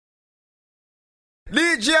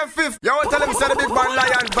DJFIF, you want to tell him say the big band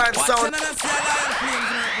Lion Vibes sound.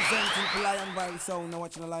 Representing Lion Vibes sound. Now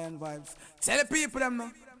watching the Lion Vibes. Tell the people them now.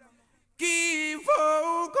 Keep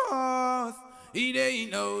focus. It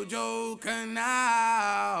ain't no joke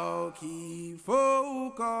now. Keep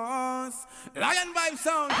focus. Lion Vibes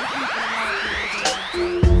sound.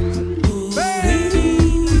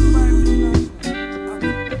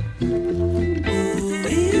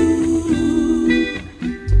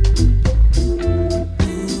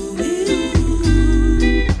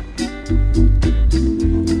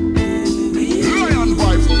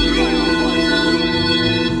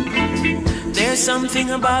 There's something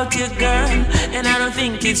about you, girl, and I don't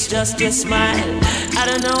think it's just your smile. I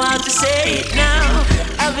don't know how to say it now.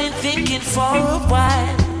 I've been thinking for a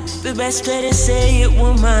while. The best way to say it,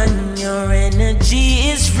 woman, your energy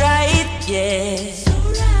is right, yeah.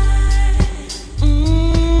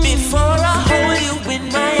 Before I hold you in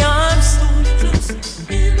my arms,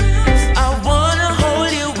 I wanna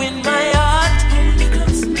hold you in my heart.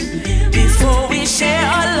 Before we share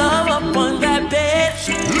our love upon that bed,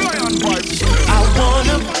 I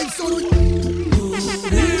wanna.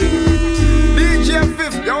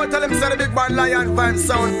 DJFIF, you want to tell him say the big band Lion Vibes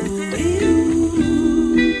sound.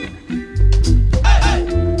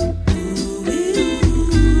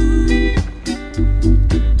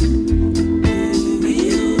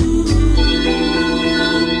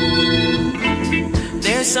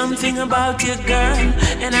 There's something about you, girl,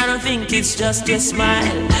 and I don't think it's just your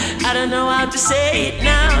smile. I don't know how to say it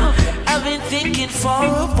now. I've been thinking for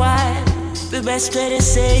a while. The best way to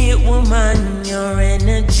say it, woman, your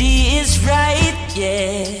energy is right,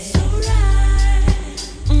 yeah.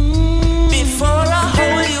 Before I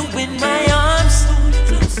hold you in my arms,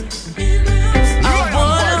 I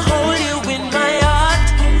wanna hold you in my heart.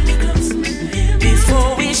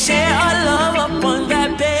 Before we share our love upon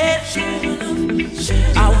that bed,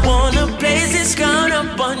 I wanna place this crown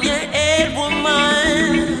upon your head,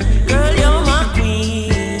 woman. Girl, you're my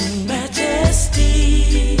queen,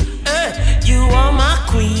 majesty. You are my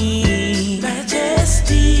queen,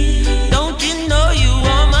 majesty. Don't you know you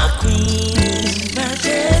are my queen,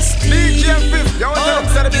 majesty? DJFIF, you want to tell him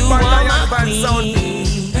say the big band Lion Vibes sound.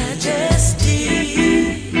 Majesty.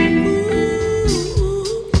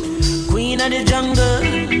 Queen of the jungle,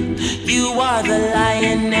 you are the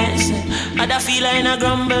lioness. Other feline a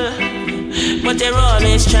grumble, but they're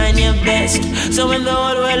always trying your best. So when the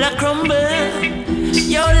whole world a crumble,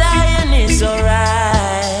 your lion is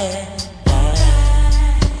alright.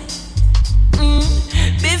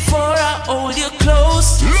 Before I hold you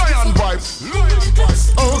close, Lion Vibes,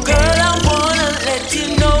 oh girl, I wanna let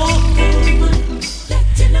you know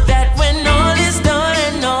that when all is done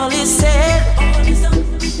and all is said,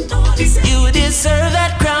 you deserve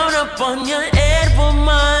that crown upon your head, woman.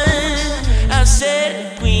 I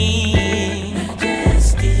said queen,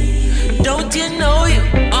 don't you know you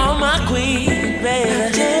are my queen,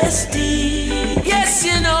 majesty? Yes,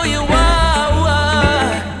 you know you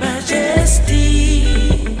are, majesty.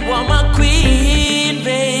 You are my queen,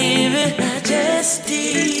 baby,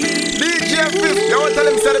 majesty. DJFIF, you want to tell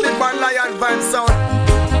him say the big band Lion Vibes sound.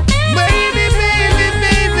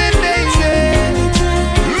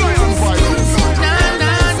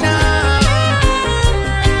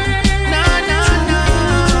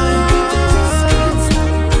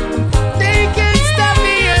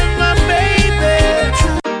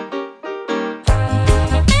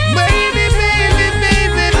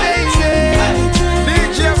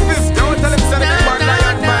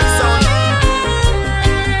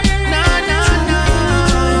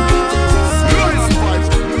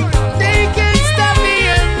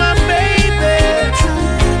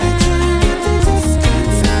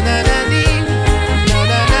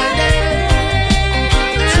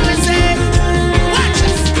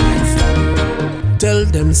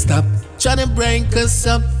 Them stop trying to break us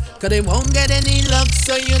up, cause they won't get any luck,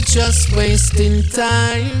 so you're just wasting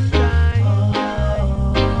time.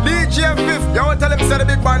 DJFIF, you want to tell him say the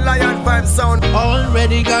big band Lion Vibes sound.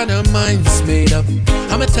 Already got our minds made up.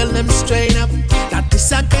 I'ma tell them straight up that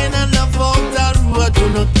this a kind of love out that road you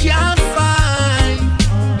no can't find.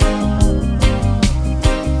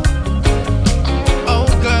 Oh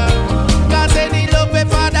girl, cause any love my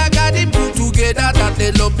father got him put together, that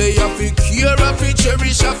they love they have to care, have to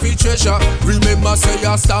cherish, have to treasure. Remember say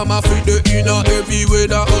your star ma fit the inner heavy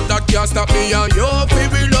weather, oh that can't stop me and your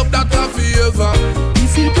baby love that a forever.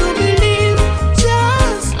 If you don't believe,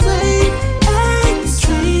 just wait and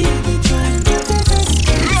see.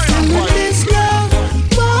 This love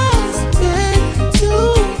was meant to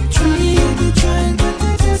dream.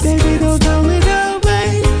 Baby, don't throw it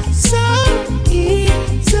away so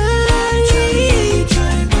easily.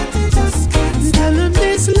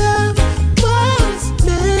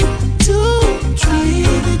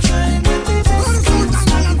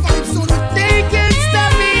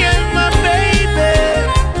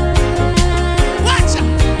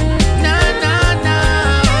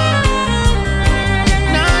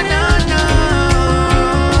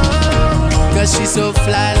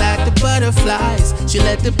 Won't you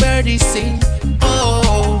let the birdies sing?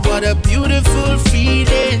 Oh, what a beautiful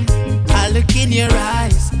feeling. I look in your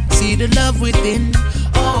eyes, see the love within.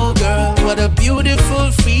 Oh girl, what a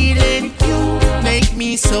beautiful feeling. You make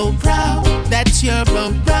me so proud that you're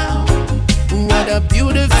around. What a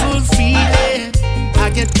beautiful feeling.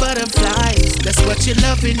 I get butterflies, that's what your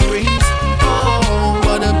loving brings. Oh,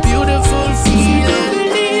 what a beautiful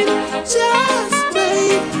feeling. Just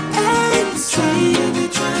wait and see.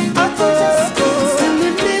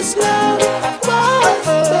 And this love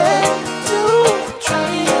was meant to try.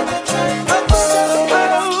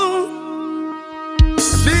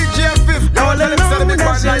 DJFIF, now tell him say the big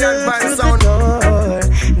bad lion vibe sound.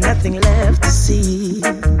 Nothing left to see.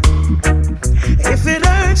 If it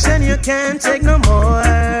hurts and you can't take no more,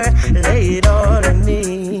 lay it all on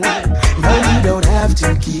me. No, you don't have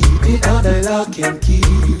to keep it under lock and key,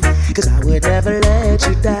 'cause I would never let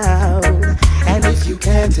you down. And if you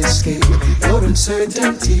can't escape your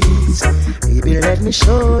uncertainties, baby, let me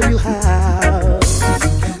show you how.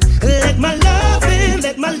 Let my loving,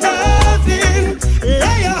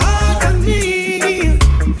 lay your heart on me.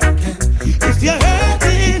 If you're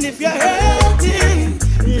hurting,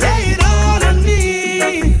 lay it all on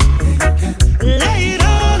me. Lay it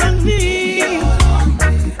all on me.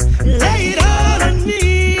 Lay it all on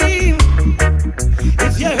me.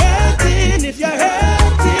 If you're hurting,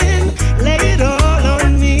 lay it all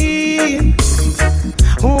on me.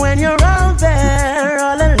 When you're out there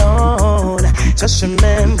all alone, just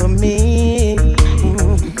remember me.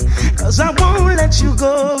 'Cause I won't let you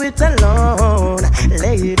go it alone.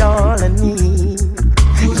 Lay it all on me.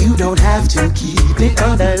 You don't have to keep it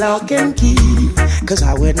under lock and key, 'cause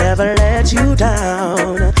I would never let you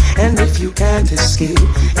down. And if you can't escape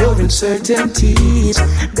your uncertainties,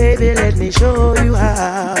 baby, let me show you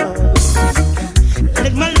how.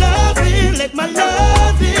 Let my loving,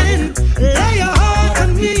 lay your heart on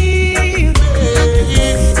me.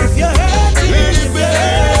 If you're hurting,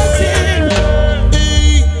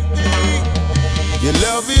 your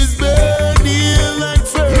love is burning like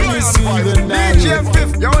furnace in the night. DJFIF,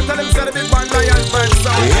 you want to tell him say the big bad lion vibe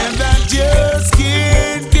sound. And I just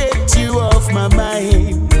can't get you off my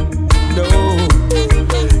mind. No,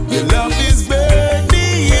 your love is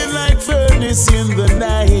burning like furnace in the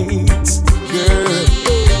night, girl.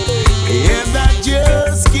 And I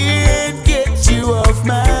just can't get you off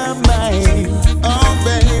my mind. Oh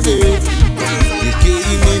baby, you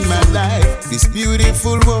came in my life, this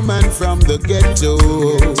beautiful woman from the ghetto,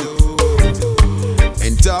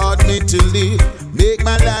 and taught me to live, make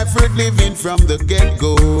my life worth living from the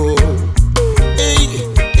get-go. Hey,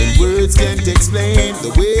 and words can't explain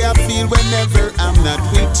the way I feel whenever I'm not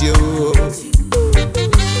with you.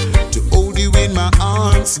 To hold you in my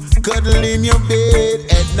arms, cuddle in your bed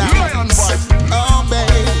at night. Oh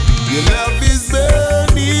babe, your love is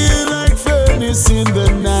burning like furnace in the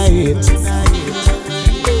night.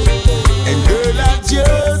 And girl, I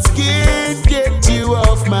just can't get you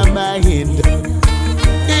off my mind.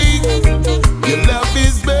 Your love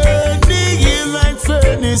is burning like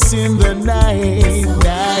furnace in the night.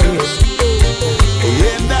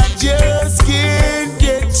 And I just can't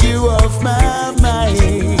get you off my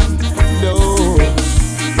mind. No,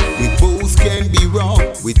 we both can be wrong.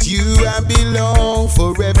 With you I belong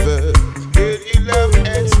forever. Girl, you love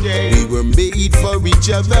and stay. We were made for each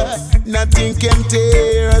other. Nothing can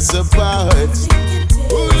tear us apart.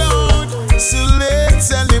 Oh Lord, so let's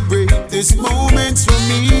celebrate this moment for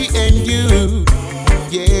me and you.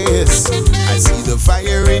 Yes, I see the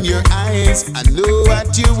fire in your eyes. I know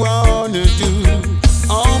what you wanna do.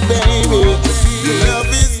 Oh baby, your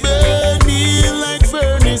love is burning like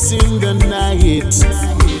furnace in the night.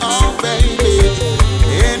 Oh baby,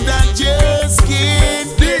 and I just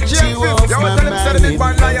can't get you off my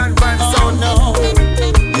mind. Oh no,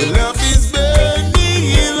 your love is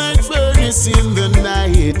burning like furnace in the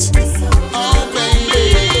night. Oh baby,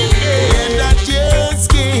 and I just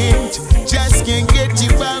can't get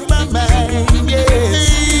you out my mind. Yes.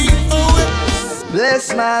 Oh,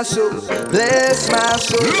 bless my soul,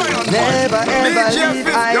 never ever leave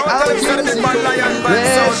I out music.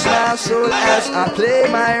 Bless my soul as I play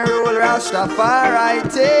my role, Rastafari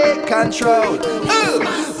take control.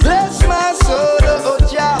 Bless my soul, oh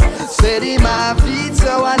Jah, steady my feet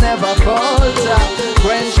so I never falter.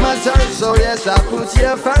 Quench my thirst, so yeah. yes, I put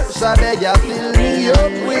you first. I beg you, fill me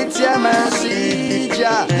up with your mercy,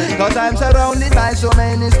 Jah. Cause I'm surrounded by so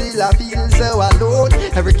many, still I feel so alone.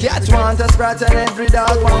 Every cat wants a sprat and every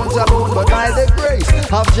dog wants a bone. But by the grace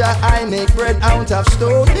of Jah, I make bread out of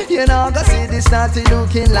stone. You know, go see this naughty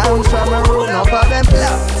looking lounge from a room. Up of them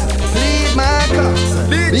plots. Plead my cause,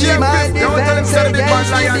 be my defense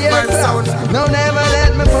against the dear clouds. No, never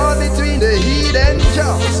let me fall between the heat and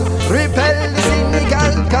jaws. Repel the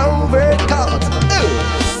cynical covert cause.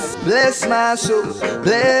 Bless my soul,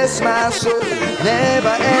 never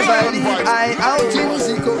ever leave I out in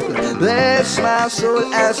the cold. Bless my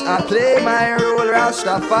soul as I play my role,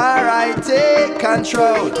 Rastafari take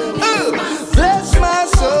control. Bless my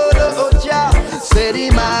soul, oh Jah, steady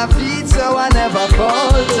my feet so I never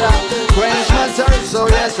falter. Quench my thirst, so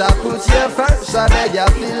yes I put you first. I beg you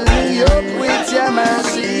fill me up with your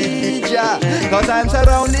mercy, Jah. Cause I'm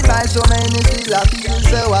surrounded by so many, still I feel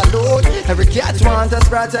so alone. Every cat wants a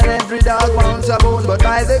sprat and every dog wants a bone. But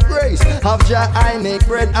by the grace of Jah, I make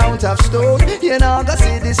bread out of stone. You know, go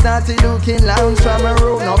see this naughty looking lounge from a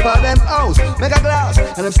room. Up of them house, make a glass,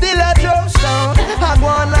 and I'm still a drop stone. I go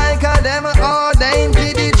on like a demon ordained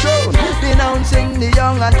to the throne. Denouncing the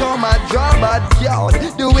young and come a draw bad yard.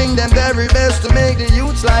 Doing them very best to make the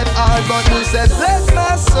youth's life hard. But we said, bless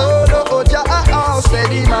my soul, oh Jah,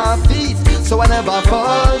 steady my feet so I never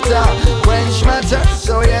falter. Quench my thirst,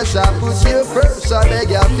 so yes I put you first. I beg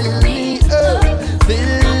you fill me up,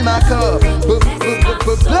 fill my cup.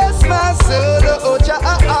 Bless my soul, oh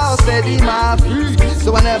Jah, steady my feet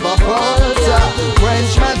so I never falter.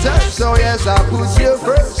 Quench my thirst, so yes I put you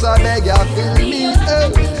first. I beg you fill me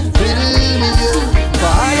up, fill me up.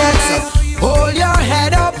 Fire. Hold your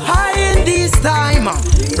head up high in this time.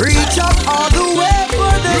 Reach up all the way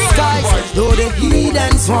for the skies. Though the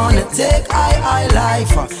heathens wanna take I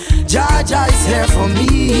life, Jah Jah is here for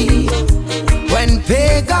me. When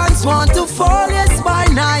pagans want to fall, yes, by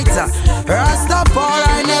night,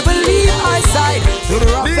 Rastafari never leave my side. Through the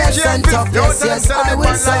roughest and toughest, yes, I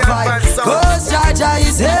will survive. Cause Jah Jah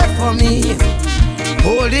is here for me.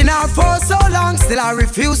 Holding out for so long, still I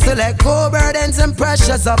refuse to let go. Burdens and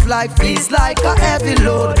pressures of life feels like a heavy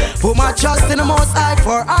load. Put my trust in the Most High,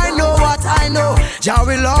 for I know what I know. Jah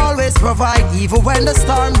will always provide, even when the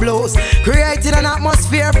storm blows. Creating an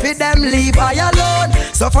atmosphere for them leave I alone.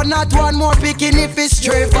 So for not one more picking if it's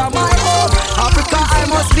straight from my home. Africa I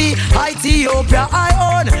must be, Ethiopia I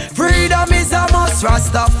own. Freedom is a must,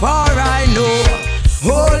 Rastafari I know.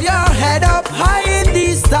 Hold your head up high in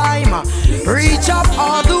this time. Reach up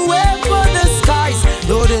all the way for the skies.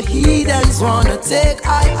 Though the heathens wanna take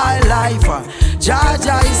I life, Jah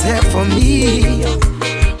Jah is here for me.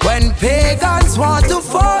 When pagans want to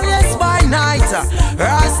fall, yes, by night,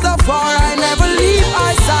 Rastafari never leave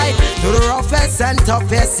my side. Through the roughest and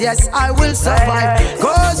toughest, yes, I will survive.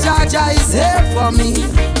 Cause Jah Jah is here for me.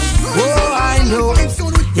 Oh, I know,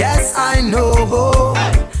 yes, I know.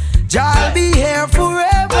 Jah'll be here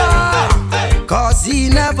forever, cause he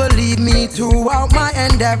never leave me throughout my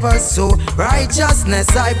endeavors. So righteousness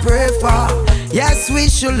I pray for. Yes, we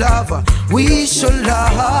should love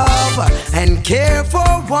and care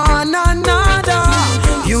for one another.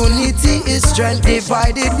 Unity is strength,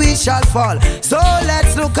 divided we shall fall. So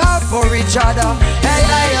let's look out for each other. Hey,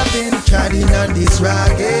 I have been treading on this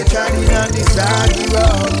rocket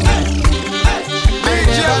road.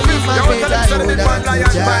 DJFIF, my faith, I hold on to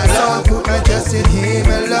Jah, Lord, put my trust in Him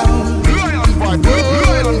alone. I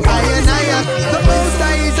have the Most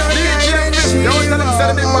High is our shield.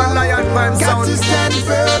 Got to stand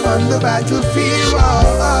firm on the battlefield.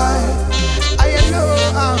 I know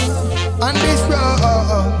on this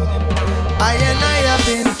road. I have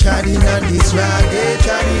been treading on this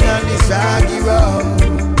rocky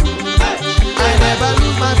road. I never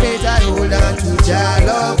lose my faith, I hold on to Jah,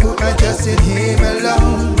 Lord, put my trust in Him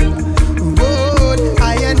alone. Road,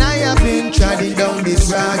 I have been treading down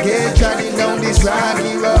this rocky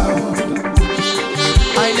road.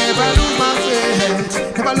 I never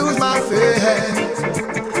lose my faith.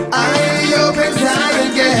 I open Zion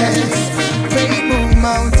gates, faith move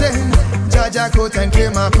mountain. Jah Jah coat and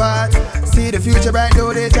clear my path. See the future bright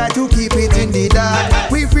though they try to keep it in the dark.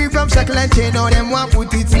 We free from shackle and chain, now them want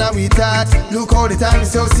put it in our thought. Look how the time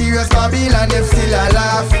is so serious, Babylon them still a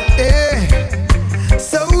laugh.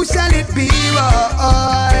 So shall it be,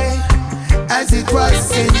 as it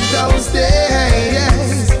was in those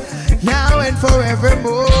days, now and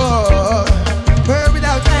forevermore. We're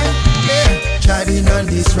without end, treading on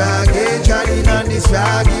this rocky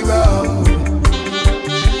road.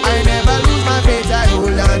 I never lose my faith, I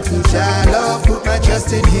hold on to Jah, Lord, put my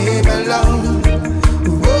trust in Him alone.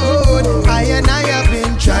 Road, I have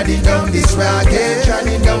been trying treading down this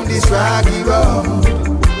rocky road.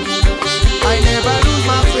 I never lose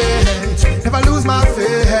my faith, never lose my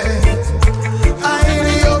faith. I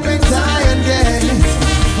ain't open time again.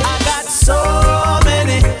 I got so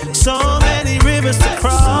many rivers to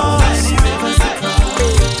cross.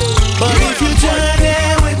 But if you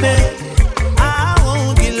journey with me, I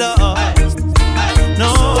won't be lost.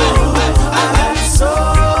 No, I got so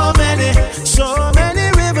many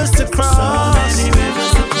rivers to cross.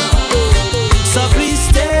 So please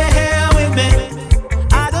stay here with me.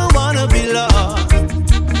 I don't wanna be lost.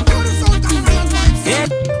 Yeah.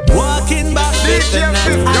 Walking back with the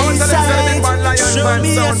night eyesight. Show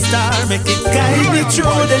me a star, make it guide me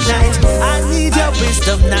through the night. I need your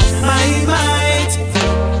wisdom, not my might.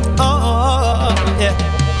 Oh, yeah.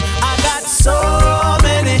 I got so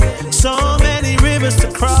many rivers to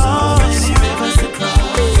cross.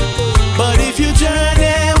 But if you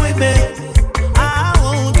journey with me, I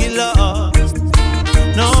won't be lost.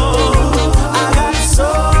 No, I got so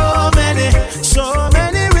many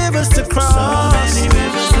rivers to cross.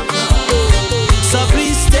 So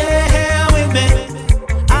please stay here with me.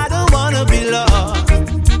 I don't wanna be lost.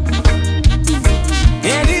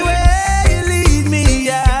 Anywhere you lead me,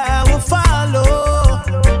 I will follow.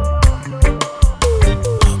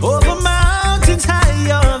 Over mountains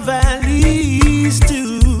high or valleys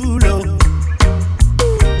too low.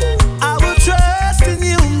 I will trust in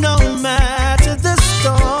you no matter the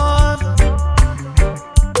storm.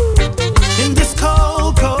 In this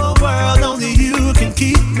cold, cold world, only you can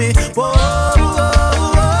keep me warm.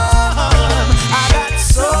 I got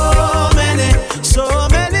so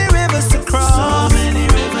many rivers to cross.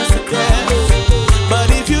 Yeah. But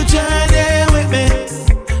if you journey with me,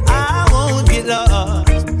 I won't get lost.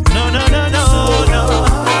 No.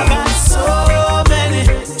 I got so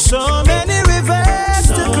many rivers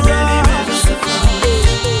to cross.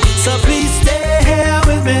 So please stay here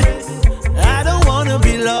with me. I don't wanna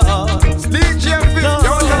be lost. DJFIF, No.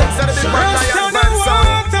 yo, tell them, say the big bad lion vibe sound.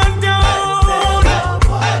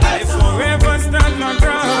 I forever stand my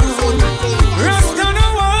ground. Rest on the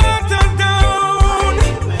water down.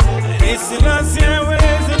 It's in us here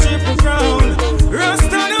ways the triple crown.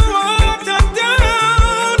 Rest on the water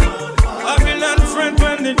down. Babylon friend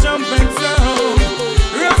when they jumping sound.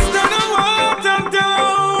 Rest on the water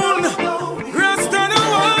down. Rest on the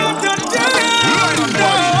water down.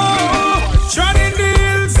 Trod in the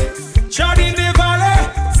hills, trod in the valley.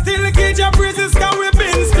 Still keep your praises 'cause we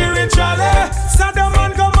been spiritually. Saddam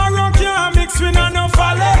and Gomorrah can't mix with no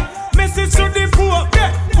folly. Message to the poor,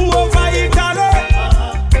 yeah, poor over Italy.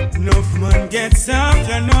 Enough man gets up,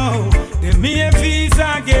 you know. The mere visa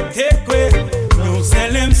get take away. No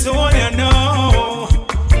sell them soul, you know.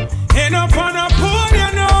 End up on a pool,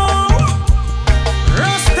 you know.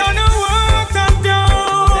 Rest on the water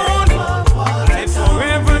down. I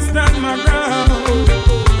forever stand my ground.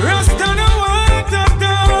 Rest on the water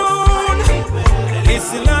down.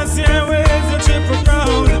 Listen, I see ways the triple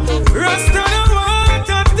crown. Rest on the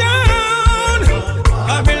water down.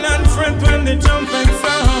 Babylon friend when they jump and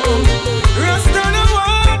sound. Rest on the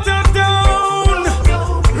water down.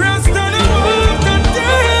 Rest on the water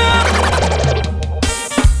down.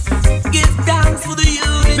 Give thanks for the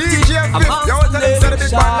unity DJFIF, yo, tell them, say the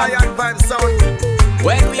big bad lion vibe sound.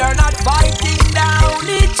 when we are not fighting down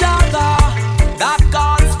each other. That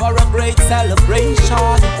calls for a great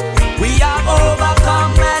celebration. We have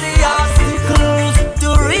overcome many obstacles to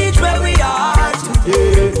reach where we are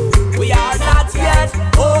today. We are not yet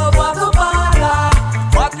over the border,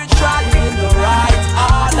 but we're trying in the right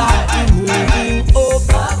order. Moving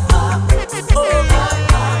over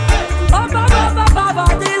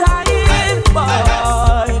the line,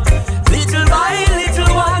 boy. Little by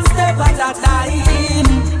little, one step at a time,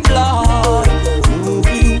 Lord.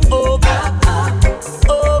 Moving over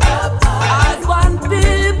as one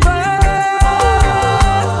people.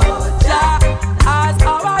 Jah as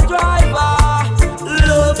our driver.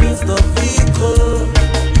 Love is the vehicle.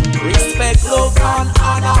 Respect, love, and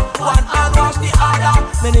honor. One hand wash the other.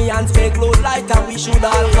 Many hands make load light, and we should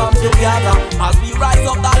all come together as we rise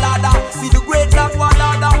up the ladder. See the great black one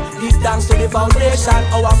ladder. Give thanks to the foundation,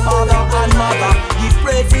 our father and mother. Give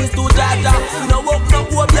praises to Jaja. We don't walk no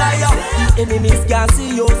hope, yeah. The enemies can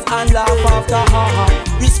see us and laugh after her.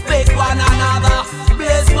 Respect one another,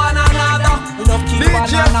 bless one another. Enough keep one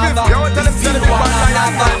DJFIF, another. yo, tell them, say the big One bad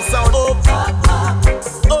lion another. vibe sound.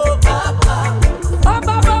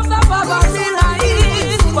 Above the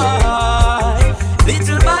line, boy.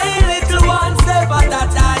 Little by little, one step at a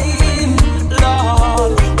time,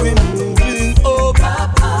 Lord. We're moving up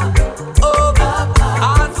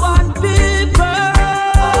as one people.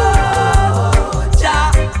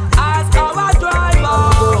 Jah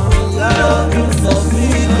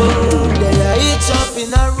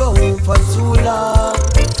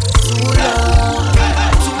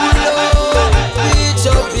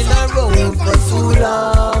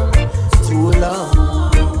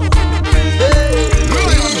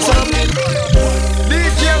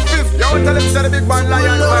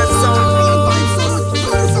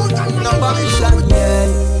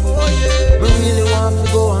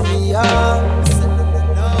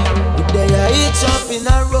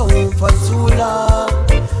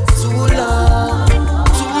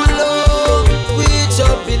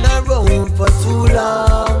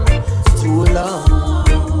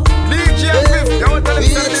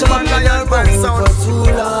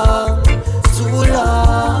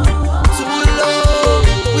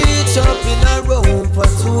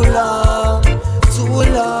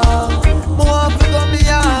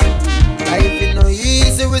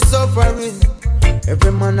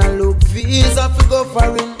I look visa fi go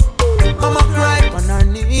foreign. Mama cry on her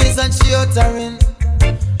knees and she uttering,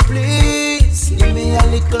 please give me a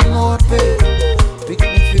little more pay. Pick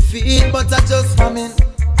me fi feed but I just famine.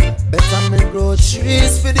 Better me grow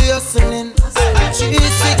trees for the hustling.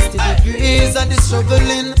 360 degrees and the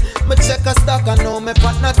struggling. Me check a stock and know me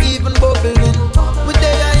pot not even bubbling. We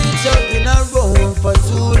there I each up in a row for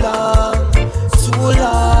too long. Too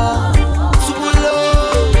long, too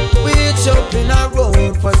long. We each up in a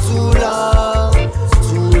road for too long,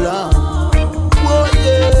 too long. Oh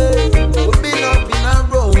yeah, we been up in a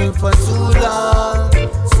road for too long,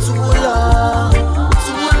 too long,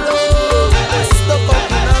 too long. Stuck up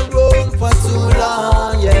in a road for too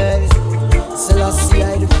long, yeah. So I see I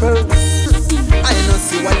the first. I don't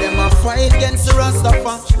see why them a fight against the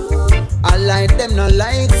Rastafari. I like them no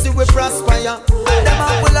like see we prosper. Them a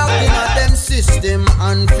pull up in a them system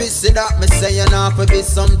and visit that me say you have to be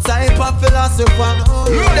some type of philosopher.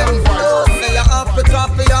 Them flow say you have to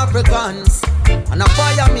copy Africans. And a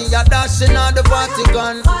fire me a dashing on the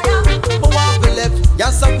Vatican. But what we left,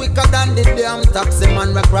 you're so quicker than the damn taxi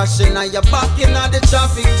man. We're crashing on your back in the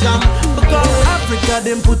traffic jam. Because Africa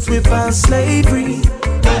them put we on slavery.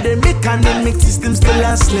 Now the economic system still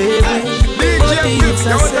a slavery. DJFIF,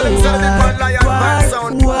 now tell them say the bad lion bad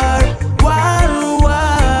sound. War,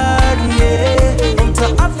 yeah. Come to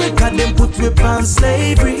Africa them put we on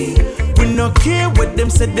slavery. We no care what them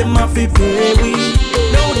said them have to pay we.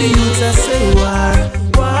 Now the youths a say war,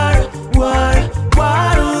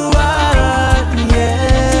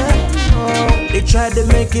 yeah. They try to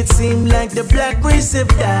make it seem like the black race have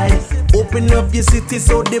died. Open up your city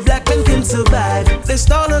so the black man can survive. They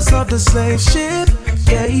stole us off the slave ship,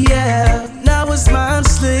 yeah. Now it's man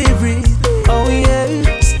slavery, oh yeah.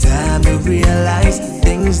 It's time to realize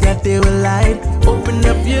things that they were lied. Open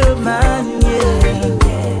up your mind, yeah.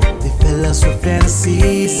 Fill us with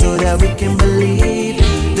fantasy so that we can believe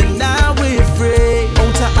that now we're free.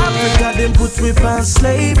 On to Africa, them put we on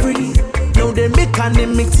slavery. Now the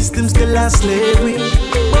economic system still a slavery.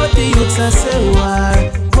 But the youths a say war,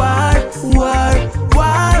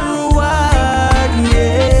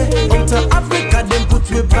 yeah. On to Africa, them put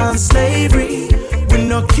we on slavery. We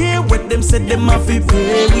no care what them said them have to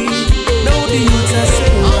pay we. Now the youths a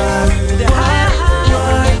say war.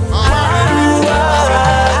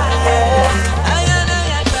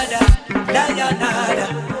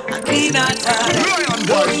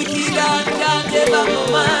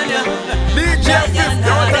 DJFIF,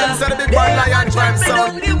 now tell them say the big bad lion vibe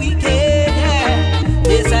sound.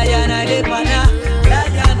 Yes, I am a depana,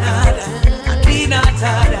 Dayanada, a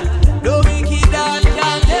cleanatada. No wicked and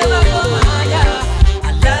can't ever come higher. A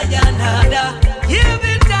Dayanada, give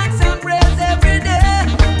it thanks and praise every day.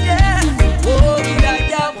 Yeah, oh, we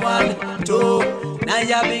like 1, 2, now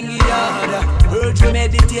you bring it harder. Urge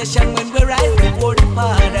meditation when we rise before the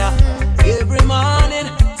Father. Every morning,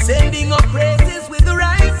 sending up praises with the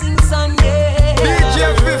rising sun, yeah.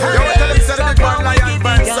 DJFIF, now tell them say the big bad lion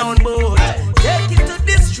vibe sound. Take it to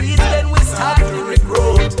the streets, then we start to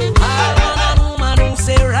recruit. I want a woman who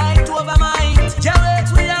say right over might. Jarrett,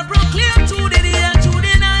 we are proclaimed to the day and to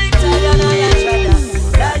the night.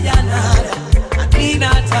 Dayanada, a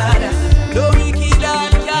cleanatada. No wicked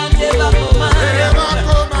and can't ever come on.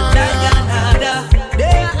 Dayanada,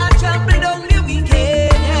 they are trampled on the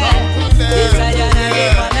wicked. Yes,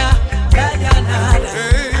 Dayanada,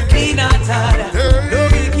 a cleanatada. No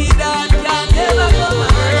wicked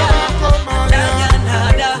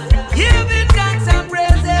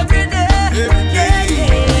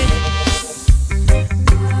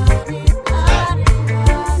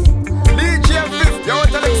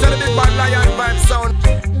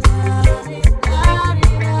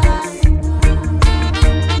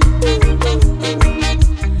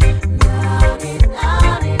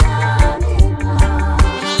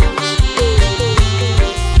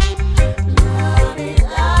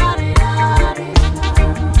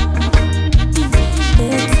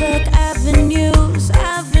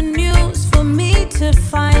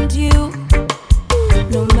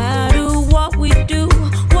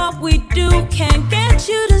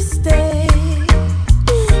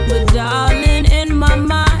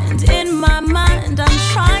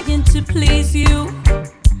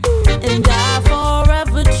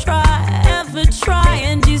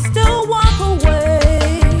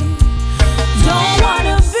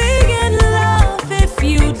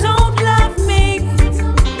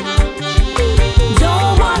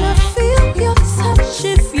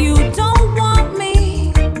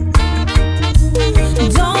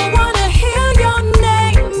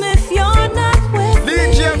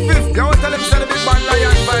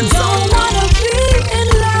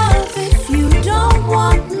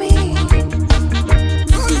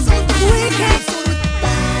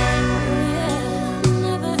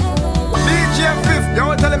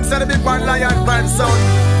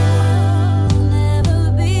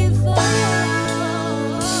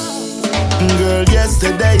Girl,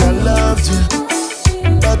 yesterday I loved you,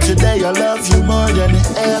 but today I love you more than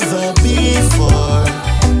ever before.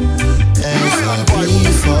 Ever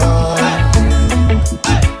before.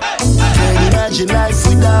 Can't imagine life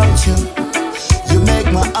without you. You make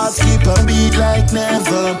my heart skip a beat like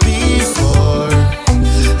never before.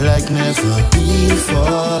 Like never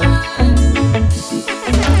before.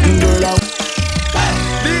 Girl,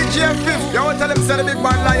 DJFIF, you want to tell them say the big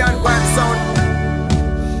band lion vibe sound.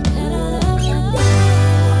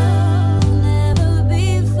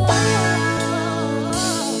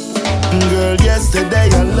 Girl, yesterday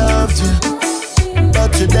I loved you,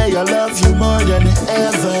 but today I love you more than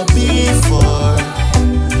ever before.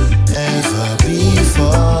 Ever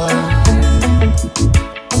before.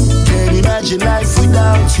 Can't imagine life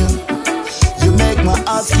without you. You make my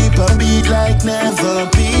heart skip a beat like never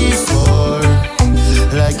before.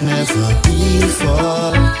 Like never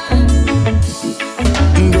before.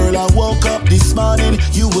 Girl, I woke up this morning,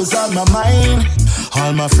 you was on my mind.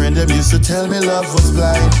 All my friends them used to tell me love was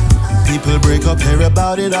blind. People break up, hear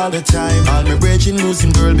about it all the time. All my brethren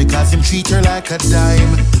losing girl because him treat her like a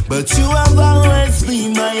dime. But you have always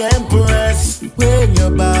been my empress. When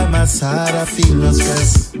you're by my side, I feel no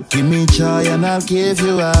stress. Give me joy and I'll give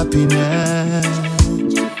you happiness.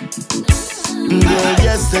 Girl,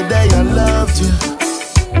 yesterday I loved you,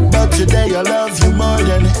 but today I love you more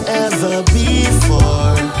than ever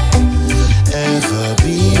before. Ever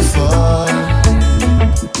before.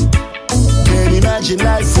 Can't imagine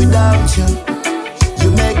life without you. You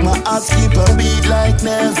make my heart skip a beat like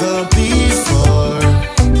never before.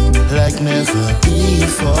 Like never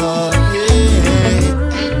before, yeah.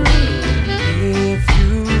 If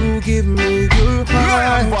you give me your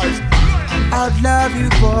heart, I'd love you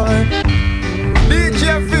for.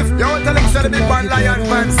 DJFIF, you want to tell them say the big band lion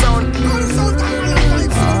vibe sound.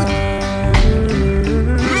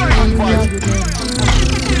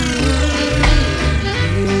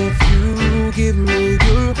 If you give me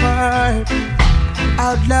your heart,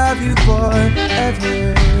 I'd love you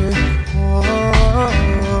forever.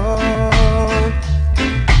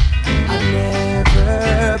 I'll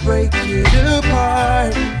never break it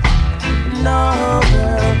apart. No,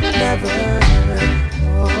 girl, never.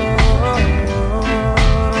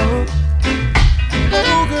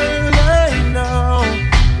 Oh, girl, I know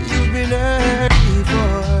you've been hurt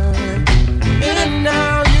before, and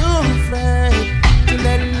now you're afraid to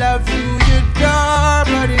let love you your door.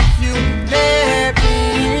 But if you let me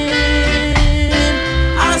in,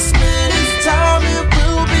 I spend this time, it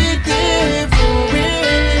will be different.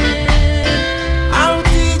 I'll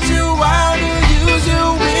teach you how to use your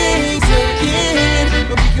wings again,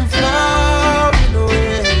 but we can fly in the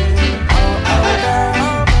wind. Oh,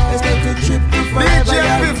 let's take a trip to forever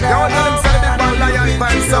young girl.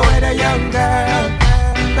 A young girl,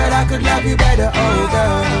 but I could love you better, oh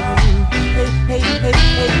girl. Hey,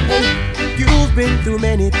 you've been through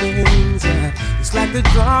many things, yeah. It's like the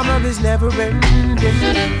drama is never ending.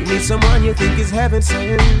 You meet someone you think is heaven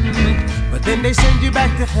sent, but then they send you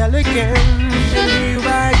back to hell again. And here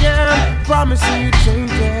I am, promising you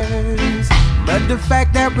changes, but the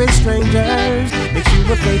fact that we're strangers makes you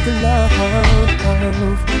afraid to love.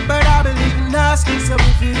 But I believe in us, so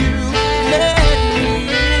if you let me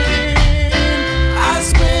in, I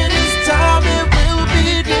spend this time, it will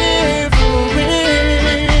be different.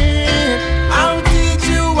 I'll teach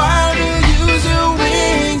you how to use your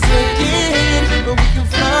wings again, but we can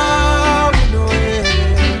fly in the wind.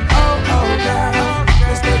 Oh, girl,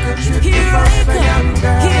 let's take a trip to forever young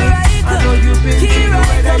girl. I know you've been through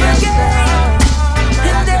it, a young girl.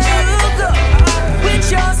 And there you go, with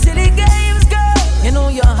your silly games, girl. You know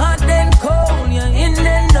you're hot and cold, you're in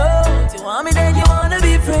and out. You want me, then you wanna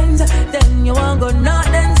be friends. Then you want go north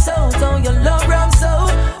and south. So you love rum so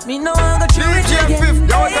me know I go through it again.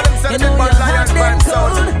 You know you're hot and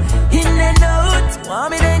cold, in and out. You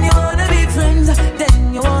want me, then you wanna be friends.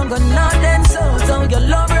 Then you want go north and south. So you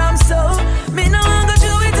love rum so me know I go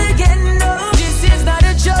through it again. No, this is not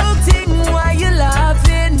a joke thing. Why you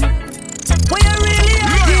laughing? When you really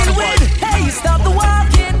acting with, hey, stop the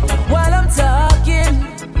walking while I'm talking.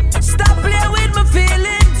 Stop playing with my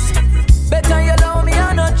feelings. Better you allow me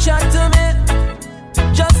and not chat to me.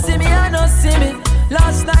 Just see me and not see me.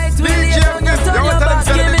 Last night we lay down, you turn your back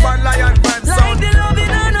to me. Like the loving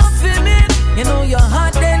and not feeling. You know you're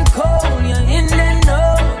hot and cold, you're in and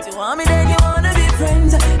out. You want me there?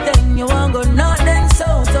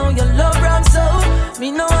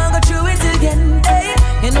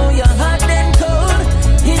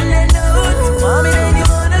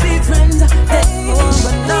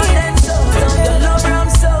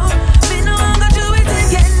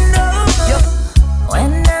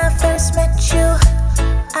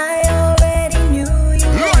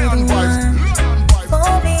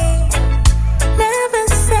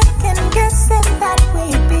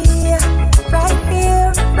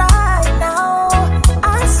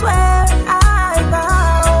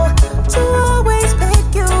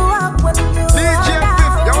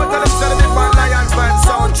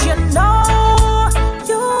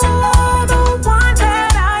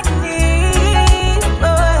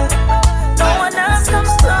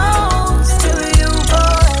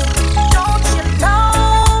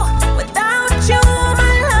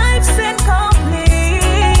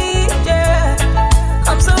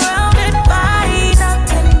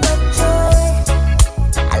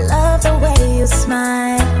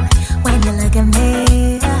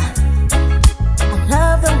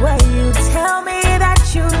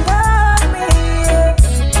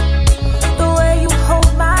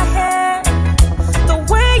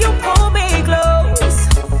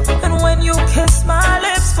 kiss my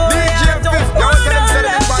lips for you. I don't wanna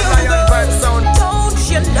let you go. Don't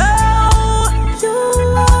you know you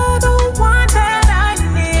are the one that I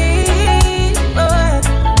need, but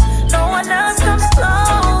no one else comes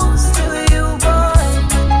close to you, boy.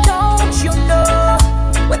 Don't you know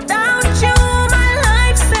without you my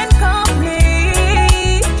life's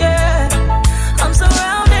incomplete? Yeah, I'm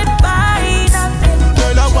surrounded by nothing.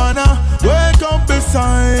 Girl, I wanna wake up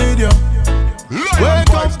beside you.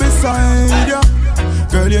 Wake up beside you.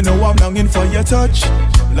 Girl, you know I'm longing for your touch.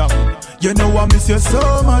 You know I miss you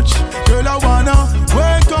so much. Girl, I wanna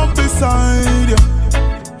wake up beside you.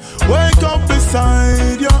 Wake up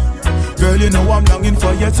beside you. Girl, you know I'm longing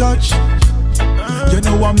for your touch. You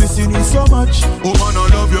know I'm missing you so much. Oh man, I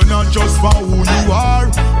love you not just for who you are,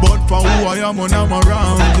 but for who I am when I'm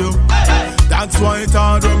around you. That's why it's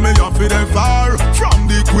hard when me off it far from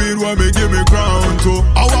the queen where me give me crown to.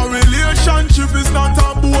 Our relationship is not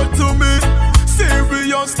a boat to me.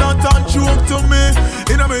 Serious, not a joke to me.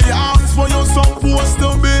 In my arms for you supposed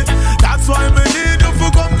to be. That's why me need you to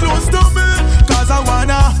come close to me. Cause I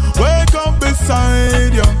wanna wake up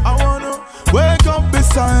beside you. I wanna wake up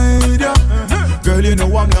beside you. Girl, you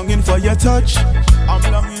know I'm longing for your touch. I'm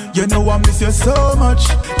longing. You know I miss you so much.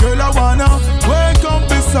 Girl, I wanna wake up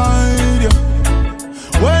beside you.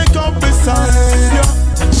 Wake up beside you.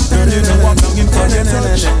 Girl, you know I'm longing for your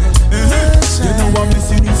touch. You know I'm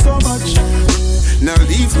missing you so much. Now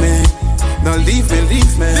leave me, now leave me,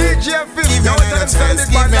 leave me. DJFIF, give me another chance,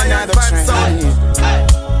 give me another try.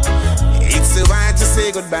 It's too hard to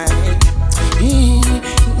say goodbye.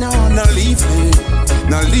 No, no leave me,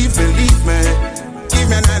 no leave me, leave me. Give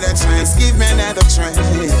me another chance, give me another try.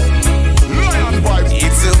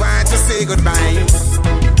 It's too hard to say goodbye.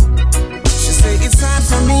 She say it's hard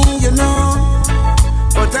for me, you know,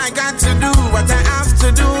 but I got to do what I have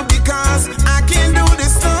to do because I can't do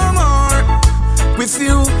this no more. With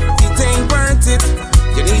you, it ain't worth it.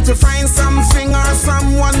 You need to find something or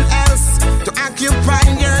someone else to occupy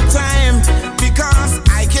your time because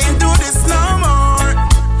I can't do this no more.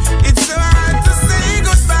 It's so hard to say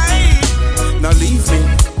goodbye. Now leave me,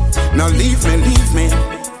 now leave me, leave me.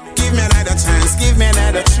 Give me another chance, give me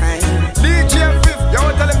another try. DJFIF, you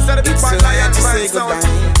want to tell him that it's so hard to say goodbye.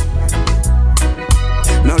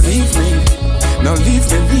 Now leave me, now leave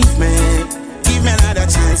me, leave me. Give me another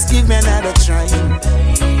chance, give me another try.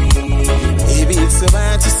 Baby, it's so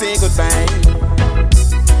hard to say goodbye.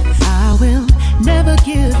 I will never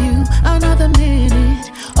give you another minute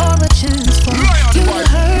or a chance for you to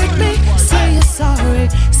hurt me. Say you're sorry,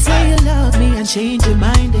 say you love me and change your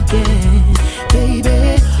mind again.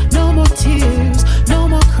 Baby, no more tears, no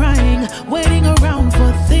more crying, waiting around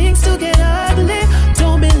for things to get ugly.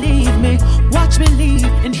 Don't believe me, watch me leave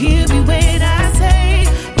and hear me when I say,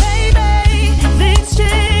 things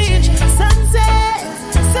change, sunset,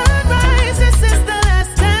 sunrise, this is the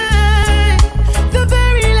last time, the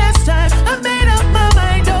very last time I made up my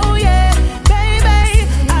mind, oh yeah, baby,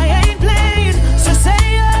 I ain't playing, so say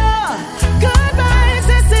your goodbyes,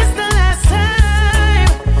 this is the last time,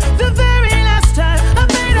 the very last time I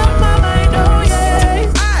made up my mind, oh yeah.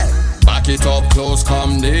 Back it up close,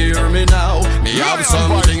 come near me now, me have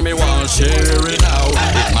something me want share it now.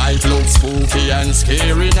 It might look spooky and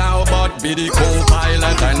scary now, but be the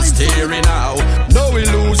co-pilot and steering now. No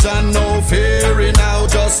illusion, no fearing now.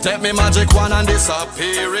 Just step me magic one and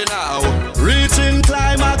disappearing now. Reaching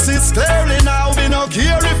climax, it's clearly now. We no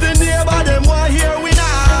care if the neighbor them want hear we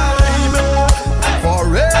now.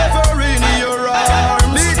 Forever in your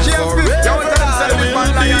arms, forever I will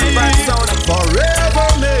be. Forever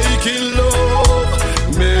making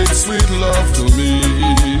love, make sweet love to me.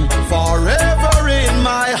 Forever in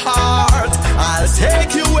my heart, I'll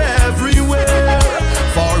take you everywhere.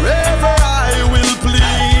 Forever I will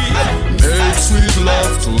plead, make sweet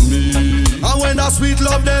love to me. And when that sweet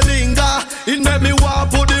love they linger, it make me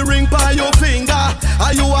want put the ring by your finger.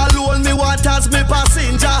 Are you alone, me want as me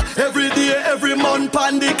passenger. Every day, every month,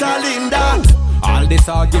 on the calendar. All this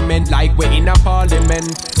argument like we're in a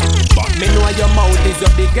parliament, but me know your mouth is your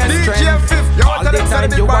biggest strength. All the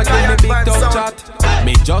time you want give me big tough chat,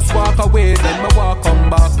 me just walk away then me walk come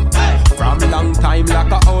back. From long time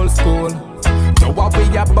like a old school, to what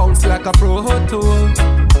we a bounce like a pro tool.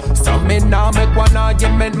 So me now make one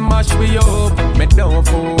argument mash me up, me no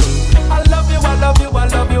fool. I love you, I love you, I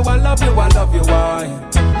love you, I love you, I love you, I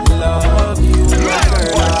love you,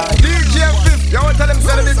 girl. DJFIF, you want to tell him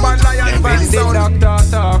say the big bad lion vibe sound. The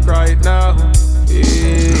doctor talk right now.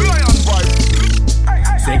 Yeah.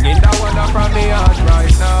 Singing that one up from the heart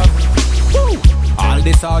right now. Woo. All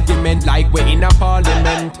this argument like we're in a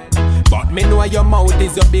parliament, but But me know your mouth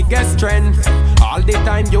is your biggest strength. All the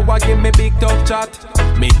time you a give me big tough chat.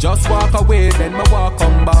 Me just walk away, then me walk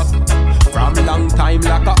come back. From long time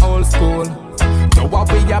like a old school. To what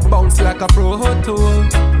we a bounce like a pro tool.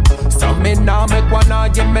 So me now make one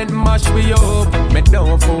argument mash we up. Me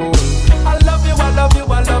don't fool. I love you, I love you,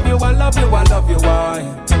 I love you, I love you, I love you, I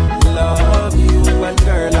love you, and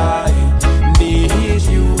girl I need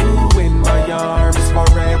you in my arms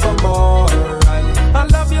forevermore. And I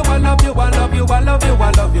love you, I love you, I love you, I love you,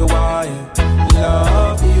 I love you, I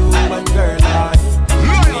love you, and girl I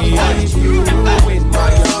need you in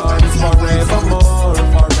my arms forevermore,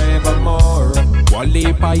 forevermore. One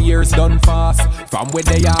leap of years done fast. From with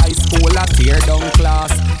the high school a tear down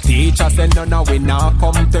class. Teacher said no, no, we not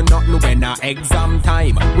come to nothing when a exam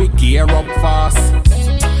time. We gear up fast.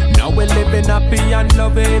 Now we living happy and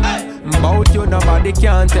loving. About you nobody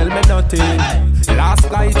can tell me nothing. Last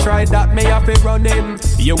guy tried that me have to run him.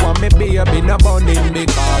 You want me baby no bunning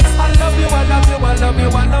because I love you, I love you, I love you,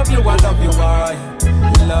 I love you, I love you, I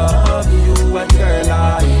love you, and girl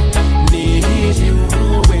I need you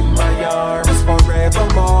in my arms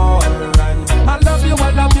forevermore. And I love you,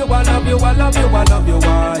 I love you, I love you, I love you, I love you, I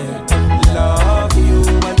love you,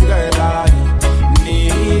 and girl I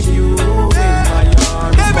need you in my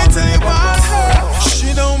arms. Let me tell you about her.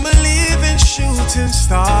 She don't believe in shooting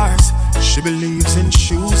stars. She believes in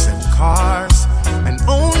shoes and cars, and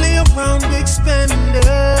only around big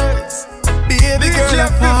spenders. Baby girl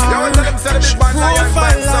apart, she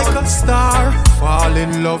profile like a star. Fall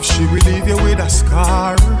in love, she will leave you with a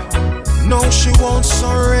scar. No, she won't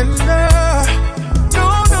surrender.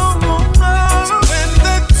 No, no, no, no. So when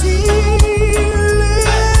the deal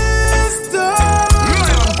is done,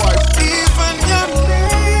 even your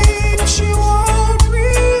name she won't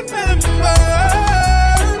remember.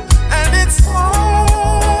 And it's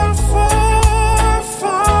all for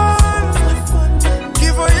fun.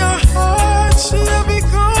 Give her your heart, she'll be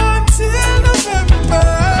gone till November.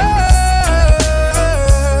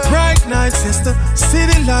 Bright nights, sister,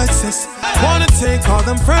 city lights, sister. Wanna take all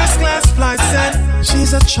them first class flights, and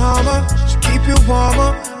she's a charmer, she keep you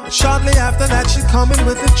warmer. But shortly after that she coming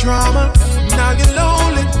with the drama. Now you're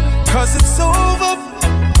lonely, cause it's over.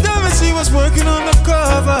 Never she was working on the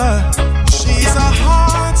cover. She's a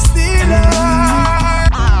heart stealer.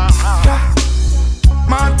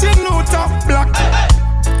 Martin Luther Black,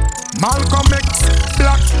 Malcolm X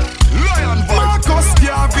Black, Marcus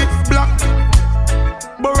Garvey Black,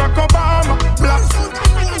 Barack Obama Black.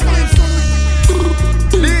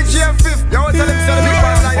 DJFIF, you want to tell him to the big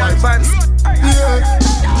band lion fans?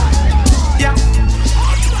 Yeah.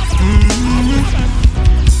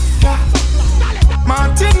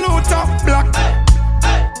 Martin Luther Black,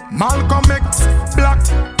 Malcolm X Black,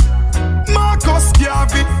 Marcus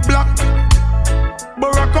Garvey Black,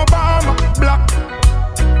 Barack Obama Black,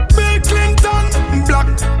 Bill Clinton Black.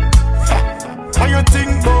 How you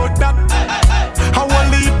think about that? How a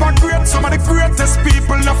leap of great, some of the greatest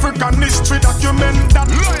people in African history document that.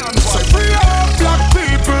 So free up black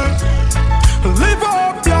people, live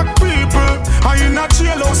up black people. I in a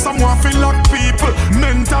jailhouse, someone feel like people.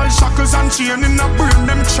 Mental shackles and chain in a brain,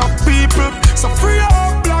 them chop people. So free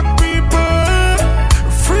up black people,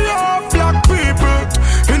 free up black people.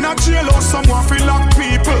 In a jailhouse, someone feel like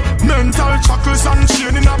people. Mental shackles and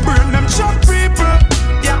chain in a brain, them chop people.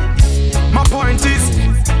 Yeah, my point is,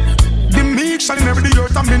 the meek shall inherit the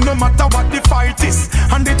earth, and me no matter what the fight is.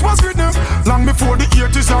 And it was written long before the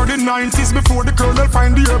 80s or the 90s, before the colonel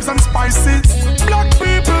find the herbs and spices. Black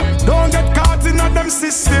people don't get caught in a them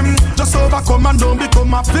system. Just overcome and don't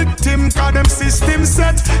become a victim. Cause them system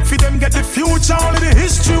set for them get the future, only the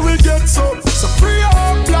history will get. So free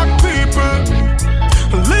up black people,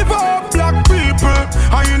 live up black people.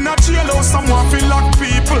 I in a jailhouse, someone feel like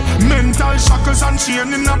people. Mental shackles and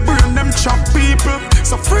chain in a brain, them chop people.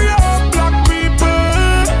 So free up black people,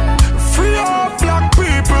 free up black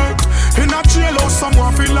people. In a jailhouse,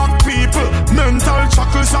 someone feel like people. Mental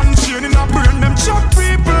shackles and chain in a brain, them chop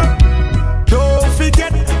people. Don't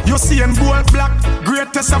forget, you see and boy black.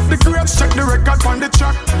 Greatest of the greats, check the record on the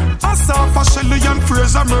track. Asafa, Shelley and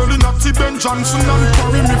Fraser, Merlin, Natty, Ben Johnson and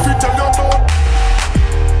Corey, me fi tell you about.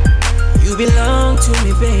 You belong to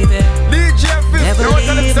me, baby. DJFIF, never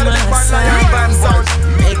leave my side.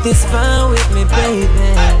 Make this fun with me, baby,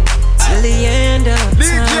 till the end of time.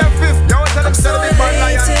 DJFIF, I'm so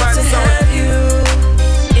elated to have you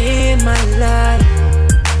in my life,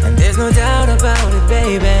 and there's no doubt about it,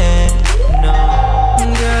 baby. No,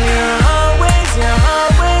 girl, you're always, you're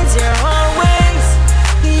always, you're always,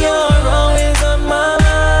 you're always on my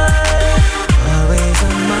mind, always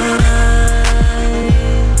on my mind.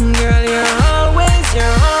 Girl, you're always,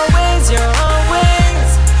 you're always, you're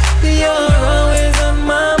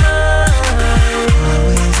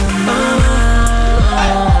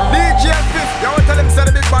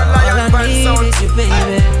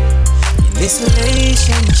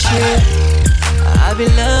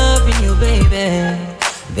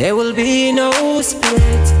there will be no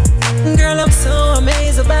split. Girl, I'm so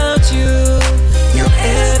amazed about you. You're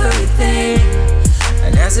everything.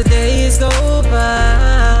 And as the days go by,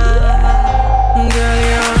 girl,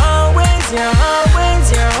 you're always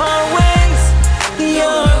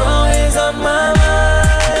on my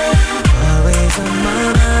mind. Always on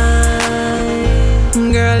my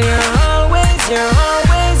mind. Girl, you're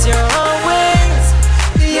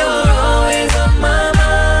always on my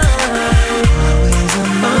mind. Always on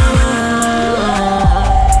my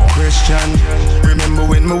mind. Question, remember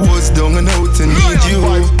when I was down and out and need you?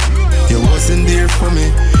 You wasn't there for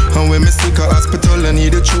me. And when me sick at hospital, I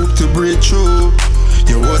need a troop to breathe through.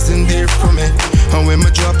 You wasn't there for me. And when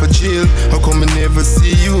me drop a jail, how come I never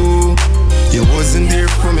see you? You wasn't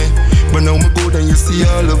there for me. But now me go down, you see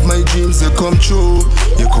all of my dreams that come true.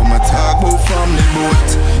 You come and talk about family, but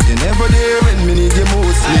you're never there when me need you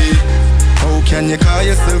mostly. How can you call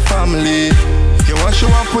yourself family? You want to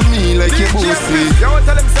show up with me like you're bossy. How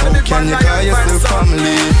can you call yourself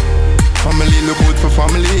family? Family look good for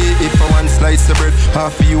family. If I want slice of bread,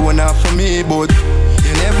 half for you and half for me. But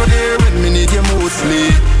you're never there when me need you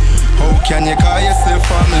mostly. How can you call yourself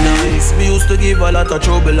family? Me used to give a lot of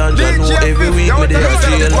trouble and I know every week me dey in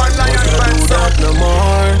jail. But I do that no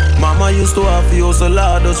more. Mama used to have to hustle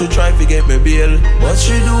hard just to try to get me bail, but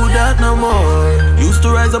she do that no more. Used to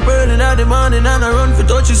rise up early in the morning and I run for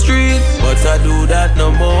touch the street, but I do that no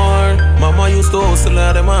more. Mama used to hustle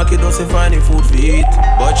at the market just to find food to eat,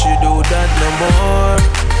 but she do that no more.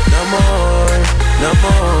 No more, no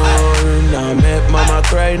more. Now make mama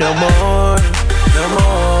cry no more. No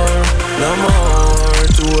more, no more.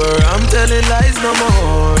 To her I'm telling lies no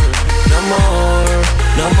more. No more,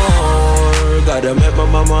 no more. Gotta make my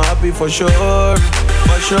mama happy for sure.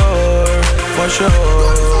 For sure, for sure.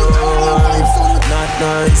 Not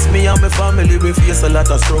nice, me and my family we face a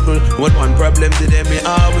lot of struggle. When one problem to them, me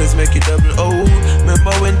always make it double. Oh,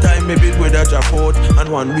 remember when time me big with a jackpot, and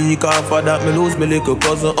 1 week after that me lose me little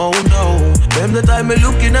cousin. Oh no, them the time me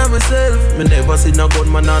looking at myself. Me never seen a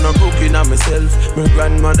gunman and a crooking at myself. My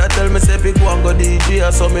grandmother tell me say pick one go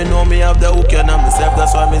DJ, so me know me have the hook on myself.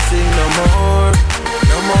 That's why me sing no more,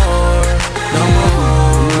 no more, no more.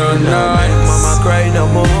 No, make mama cry no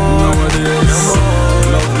more. Nowadays, no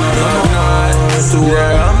more, love no more. To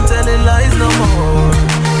her I'm telling lies no more.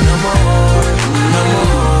 No more, no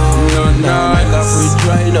more. No, make her free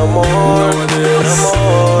dry no more. Nowadays, no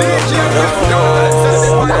more, no more.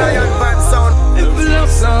 If the love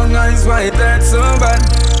song is why it hurts so bad.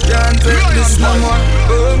 Can't take this no more.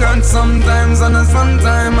 Oh God, sometimes on a fun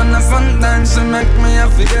time, on a fun time she make me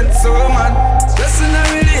have to get so mad. Just in a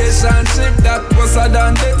relationship that was a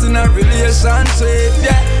done death in a relationship,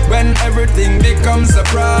 yeah. When everything becomes a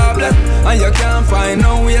problem and you can't find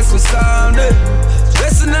no ways to solve it.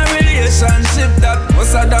 Just in a relationship that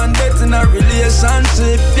was a done death in a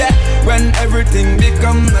relationship, yeah. When everything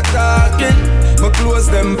becomes a talking, my clothes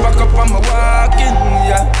them pack up and my walking,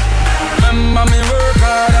 yeah. Remember me work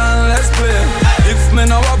hard and let's play. If me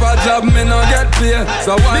no have a job, me no get paid.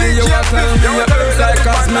 So why you a tell me you hurt like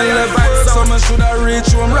cause me left work, so me shoulda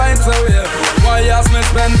reach home right away. Why ask me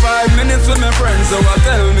spend 5 minutes with my friends? So I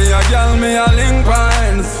tell me a girl me a link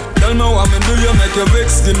pines. Tell me what me do, you make you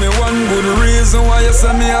vex. Give me one good reason why you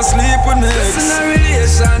say me asleep with me ex. Just in a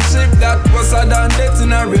relationship that was a done death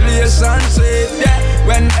in a relationship, yeah.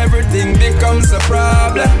 When everything becomes a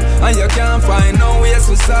problem and you can't find no ways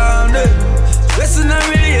to solve it. Just in a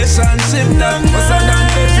relationship that was a done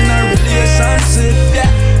death in a relationship, yeah.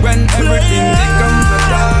 When everything becomes a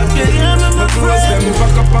target, my clothes them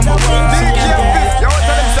fuck up on my wall. DJFIF, you want to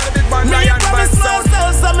tell them say the big man lion vibes sound.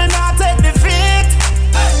 So me not take defeat.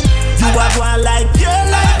 You are one like your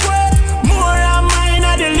life worth more and mine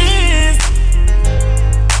are the least.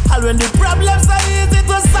 And when the problems are easy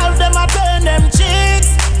to solve, them I turn them cheeks.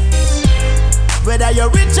 Whether you're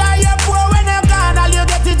rich or you're poor, when you're gone, all you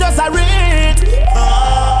get is just a read.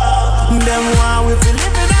 Them want we feel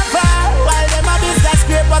live in a fire, while them a business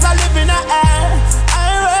scrapers are living in a air.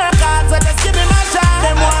 I work hard, so just give me my shot.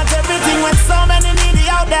 Them want everything when so many needy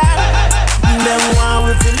out there. Them want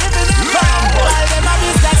we feel live in a fire, while them a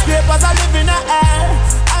business scrapers are living in a air.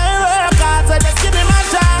 I work hard, so just give me my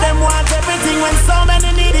shot. Them want everything when so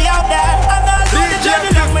many needy out there. And all through the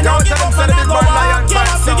journey, look me now give up and I go walk.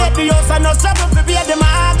 Can't forget the house and no struggle to pay the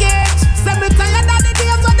mortgage. Say me tired of the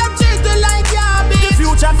days when them treat you like garbage. The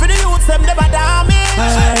future for the youth, them never damage.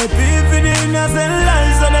 I pay for the innocent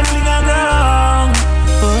lives so them fling on ground.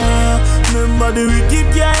 Remember the wicked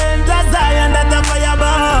can't enter Zion that the fire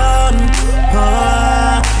burn.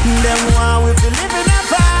 Them want we feel live in a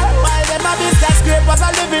fire, while them a business scrapers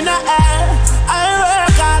are living in the air. I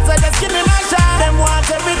work hard so just give me my shot. Them want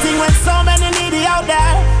every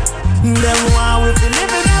Them want we to live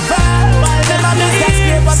in a fire. While them a miss that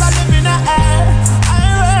papers and live in a air.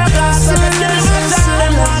 I work hard so they never try.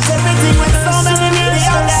 Them want everything with so many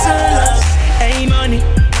millions. Hey money,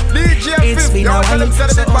 it's been a while.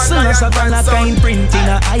 So lots of all kind print in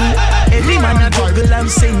a eye. Every man a juggle and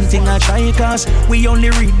same thing a try. Cause we only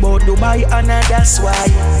read about Dubai and that's why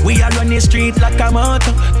we are on the street like a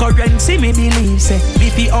motor. Currency me believe say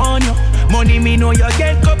if you on you money me know you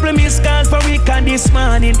get couple missed calls for weekend this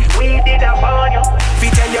morning. We did a phone you. Fi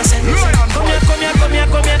tell you say come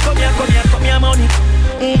here money.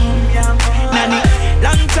 Nanny,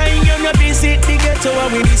 long time you no visit the ghetto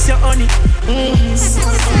and we miss your honey.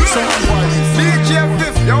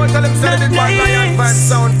 DJFIF, you want to tell him say the big bad lion vibe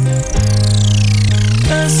sound.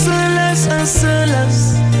 Hustlers.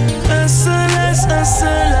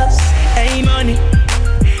 Hey money,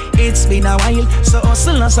 it's been a while. So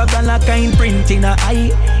hustlers have done a kind print in a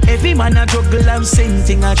eye. Every man a juggle and same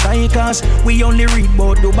thing a try. Cause we only read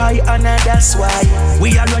about Dubai and that's why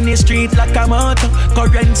we are on the street like a motor.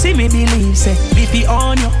 Currency me believe say if you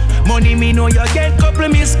on you money me know you get couple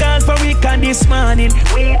missed calls for weekend this morning.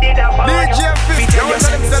 We did a phone DJFIF, you want to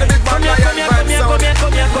tell him say the big bad lion vibe sound.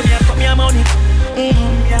 Come here money.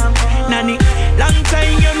 Nanny, long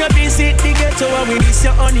time you no visit the ghetto and we miss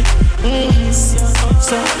your honey.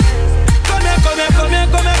 So come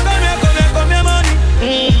here money.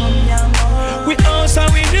 We also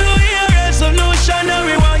we do your resolution and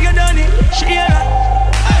we want you done it. Share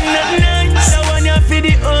nice. I want you for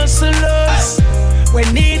the hustlers. We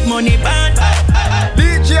need money bad.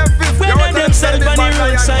 DJFIF, you want to tell him say the big bad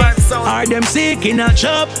lion vibe sound. Are them seeking a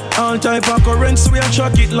job? All type of currency we a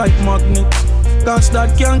track it like magnet. Cause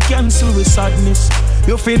that can cancel with sadness.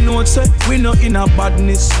 You feel no say we not in a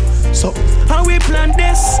badness. So how we plan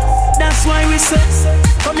this? That's why we say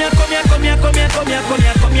come here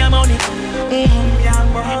money.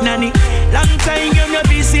 Nanny, long time you no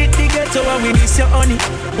visit the ghetto and we miss your honey.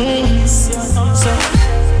 So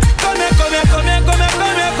come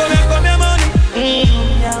here money.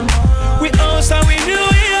 We also we do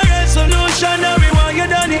your resolution and we want you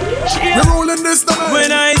done it. We're rolling this down.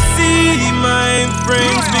 When I see my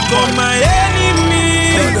friends become my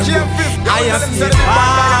enemies, I have to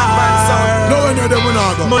fire. No one of them will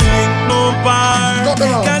not go. No link, no bar.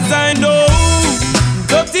 Cause I know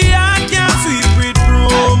dirty heart can't sweep with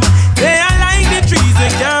broom. They are like the trees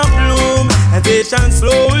that can't bloom, and they shall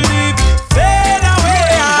slowly fade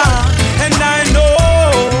away. And I know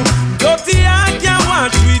dirty heart can't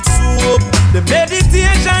wash with soap. The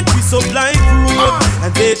meditation twist up like rope,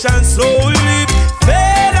 and they shall slowly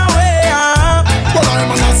fade away. But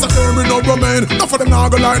I'm an answer, me no remain. Enough of them now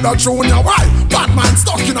go like that junior. Why? Batman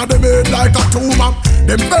stuck in a them head like a tumor.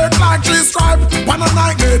 Them fake like tree stripe. One a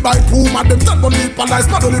night made by Puma. Them tell me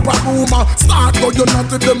police, not only by rumor. Start go you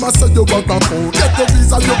not with them, I say you got a phone. Get your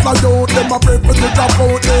visa, you fly out. Them a pray for you drop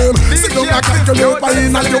out them. Sit down and calculate by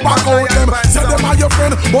in and you back out them. Say them are your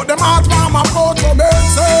friend, but them heart mama out to me.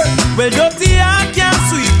 Say well, dirty heart can't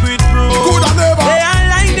sweep with broom. Good and never. They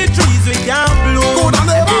are like the trees we can't bloom. Good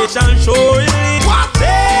and never. They shall surely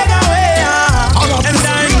fade away. And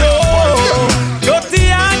I know dirty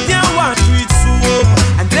heart can't wash with soap,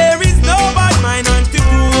 and there is no bad mind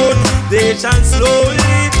antidote. They shall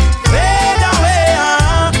slowly fade away.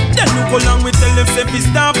 Then look along we tell them say we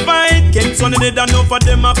stop fight. Can't son of the enough for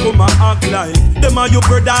them a come and act like them are your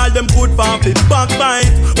brother, all them good for fit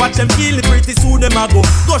backbite. Watch them kill it pretty soon them a go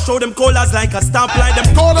show them colors like a stoplight.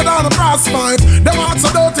 Them color down the brass fight. Them hearts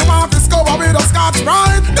so dirty want to discover with a scotch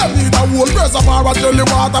bride. Them need a whole reservoir of jelly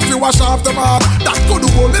water to wash off them heart. That could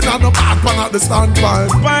hold it on the back pan at the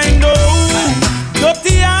standpipe. Find out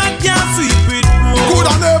dirty heart can't sweep with broom.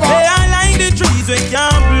 Good and never. They are like the trees we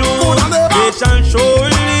can't bloom. Good and never. They shall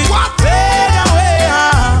surely fade away.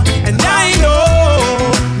 And I know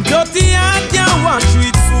dirty heart can't wash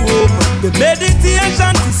with soap. The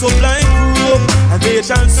meditation is up like rope, and they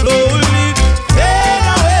shall slowly fade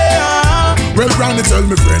away. Well, Granny tell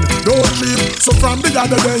me friend, don't sleep. So from the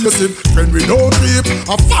other day you see, friend we don't sleep.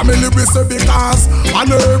 A family we say because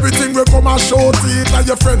and everything we come and show teeth. And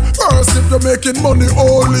your friend, first if you're making money,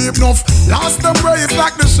 all leave enough. Last them raise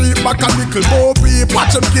like the sheep, back a nickel more beep.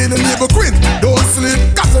 Watch them kill and leave a quit. Don't sleep,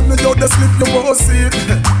 cause them know you they sleep, you won't see it.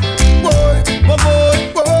 Boy.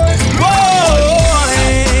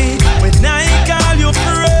 When I call you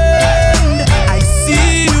friend, I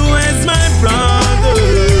see you as my brother.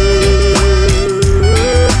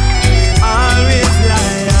 Always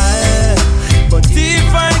lie, but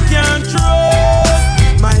if I can't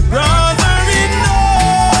trust my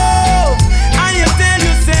brother-in-law, I tell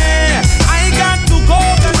you say I got to go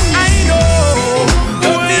 'cause I know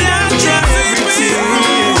the answer is with you.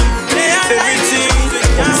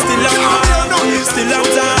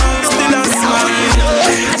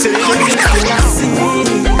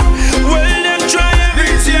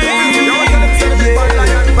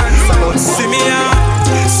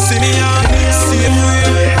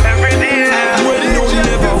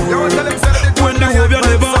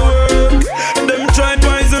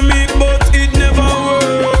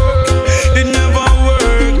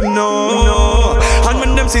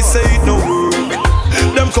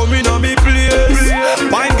 come in on me place.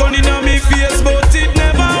 Pine gun in on me face, but it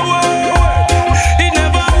never work. It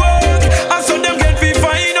never work. And so them get me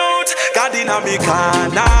find out. God in on me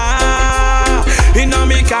corner, in on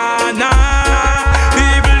me corner.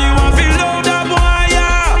 People you want to load the boy,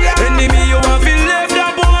 yeah. Enemy you want to left the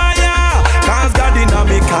boy, yeah. Cause God in on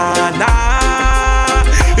me corner,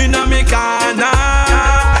 in on me corner.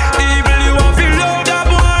 People you want to load the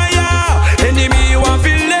boy, yeah. Enemy you want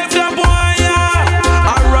to left the boy, yeah.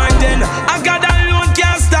 Alright then, I God alone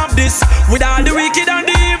can't stop this. With all the wicked and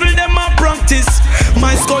the evil them a practice.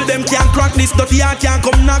 My skull them can't crack this. Dirty heart can't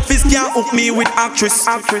come knock fist. Can't hook me with actress.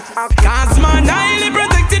 Cause man highly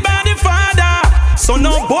protected by the Father. So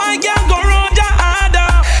no boy can't go round your harder.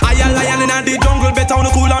 I a lion in the jungle. Better on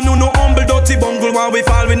the cool and no humble. Dirty bungle. While we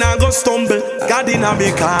fall we not go stumble. God in a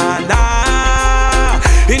me corner,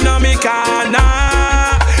 in a me corner.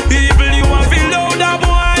 People you want to load the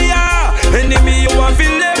boy, yeah. Enemy you want to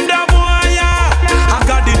left the boy, yeah. I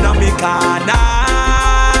got in a me corner,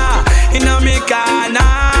 in a me corner.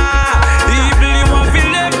 People you want to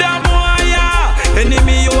left the boy, yeah.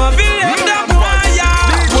 Enemy you want to left the boy, yeah.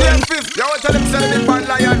 DJFIF, you want to tell them sell the bad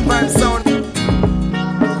lion vibe sound.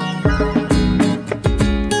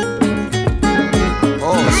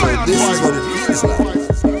 Oh, so this is what it feels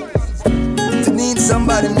like to need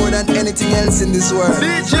somebody more than anything else in this world.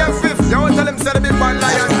 DJFIF, you want to tell them sell the bad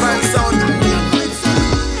lion vibe sound.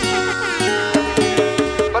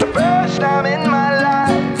 For the first time in my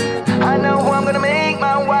life, I know who I'm gonna make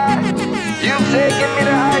my wife. You've taken me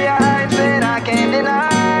to higher heights and I can't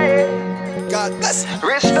deny it. God bless.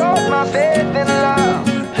 Restored my faith in love,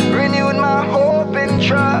 renewed my hope and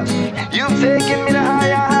trust. You've taken me to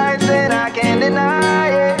higher heights and I can't deny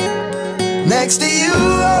it. Next to you,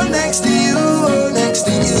 oh, next to you, oh, next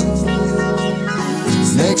to you.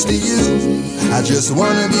 Next to you, I just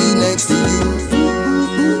wanna be next to you.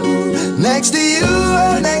 Next to you,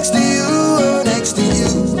 oh, next to you, oh, next to you.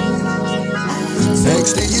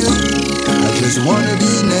 Next to you, I just wanna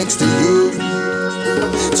be next to you.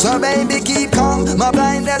 So baby keep calm, my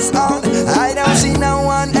blinders on. I don't see no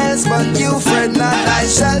one else but you, fret not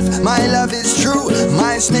thyself. My love is true,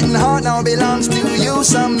 my smitten heart now belongs to you.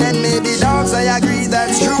 Some men may be dogs, I agree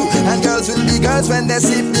that's true. And girls will be girls when they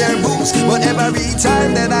sip their booze. But every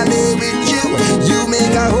time that I lay with you, you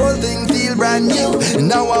make a whole thing feel brand new.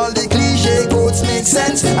 Now all the cliche quotes make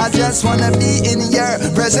sense. I just wanna be in your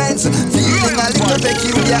presence, feeling a little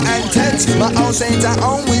peculiar and tense. My house ain't a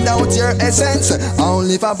home without your essence.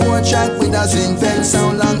 Only if a board track with a zinc fence.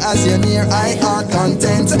 So long as you're near, I are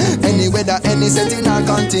content. Any weather, any setting or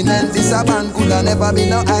continent, this a band could have never be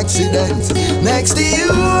no accident. Next to you,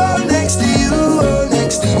 oh, next to you, oh,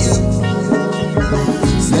 next to you.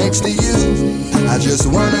 Next to you, I just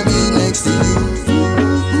wanna be next to you.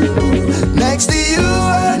 Next to you,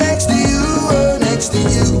 oh, next to you, oh, next to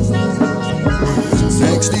you.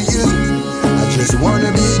 Next to you, I just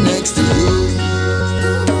wanna be next to you.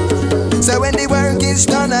 So when the work is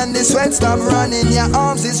done and the sweat stop running, your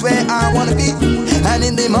arms is where I wanna be. And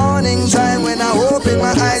in the morning time when I open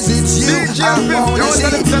my eyes, it's you I wanna see.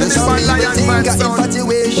 There's some people think of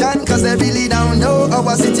infatuation, cause they really don't know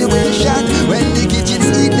our situation. When the kitchen's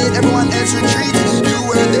eating, everyone else retreat. You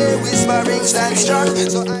were there whispering, stand strong.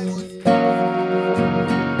 So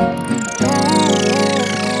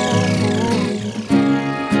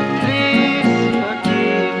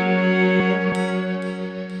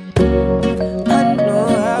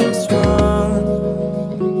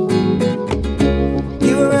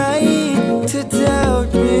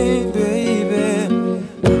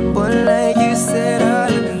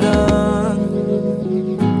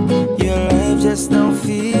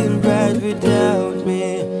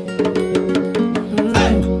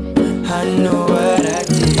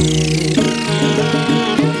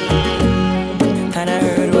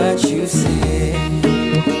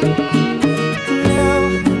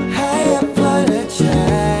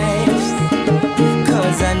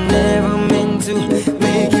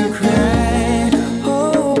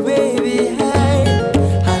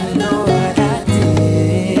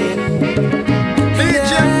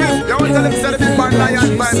Bad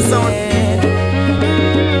lion vibe sound.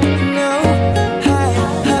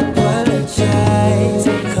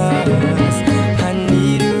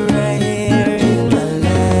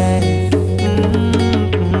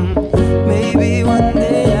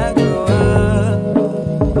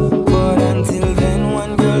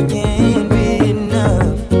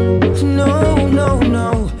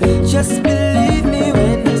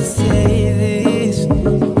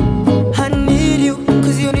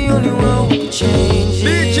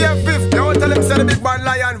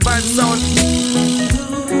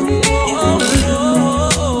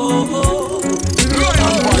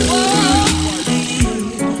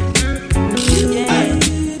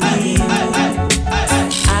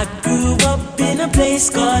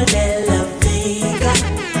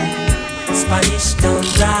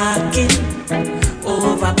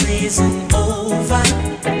 prison over.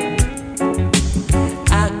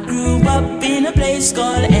 I grew up in a place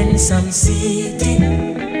called Ensom City,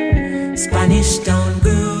 Spanish Town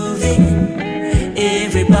grooving,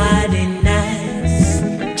 everybody nice.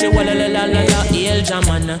 El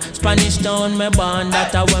Jamana, Spanish Town, me born,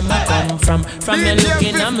 that's where me come from. From me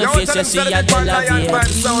looking at my face, you see I tell a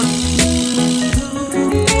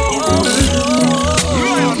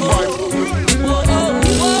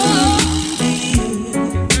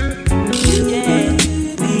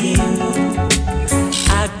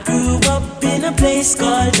I grew up in a place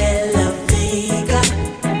called De La Vega,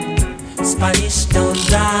 Spanish Town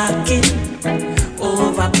rocking,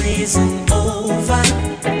 over prison over.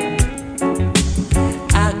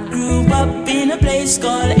 I grew up in a place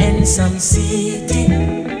called Ensom City,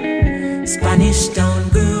 Spanish Town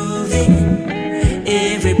grooving,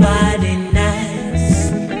 everybody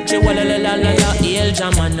nice. El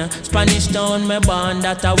Jamana, Spanish Town, me born,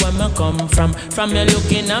 that's where me come from. From you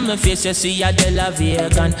looking at my face, you see a De La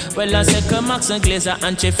Vegan. Well, I say Max and Glazer,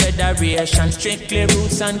 Anti-Federation. Strictly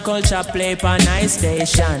roots and culture play for nice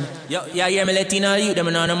station. Yo, yeah, hear me letting all you, them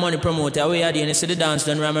and all the money promoter. We are doing this to the dance,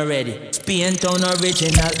 done ram ready. Spain Town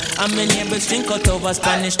original. And my neighbors drink out over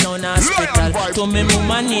Spanish Town hospital. To me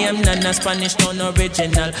mama name, Nana Spanish Town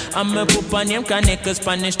original. And my papa name, Kaneka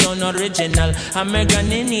Spanish Town original. And my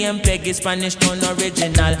granny name, Peggy Spanish Town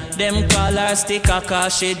original. Them call her sticker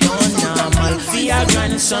cause she don't normal. We are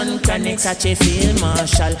grandson, Kaneka such a field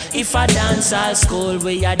marshal. If I dance at school,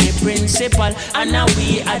 we are the principal. And now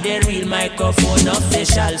we are the real microphone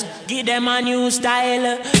officials. Give them a new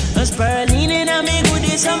style. Sperling in a me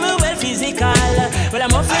goodies, I'm well physical. Well,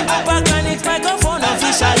 I'm offering Papa Connect microphone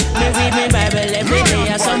official. Me read me Bible every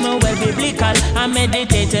day, some well biblical. I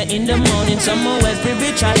meditate in the morning, some well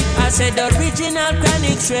spiritual. I said original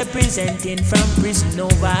Chronics representing from prison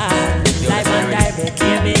over. Life and direct,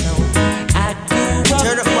 hear me now. I grew up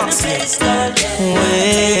in a place called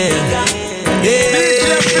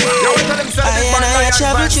I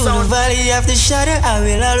travel through the valley of the shadow, I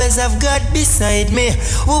will always have God beside me.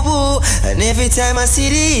 Woo woo. And every time I see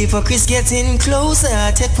the hypocrites getting closer,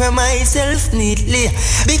 I take for myself neatly.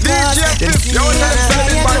 Because them see me on a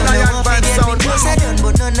higher ground, they want to get me closer down,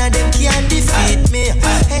 but none of them can defeat me.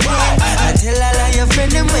 Hey, I tell all of your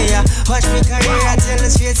friends them way, watch me career, I tell the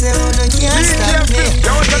straight, say, oh, no, can't stop me.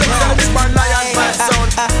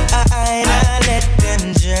 I let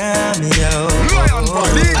them jam me out.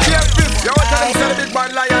 DJFIF, yo, tell them the big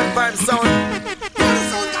bad lion vibe sound.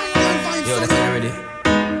 Yo, that's ready.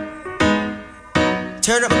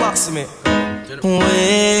 Turn up the box to me. Well,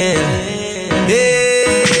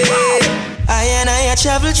 I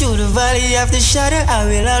travel through the valley of the shadow, I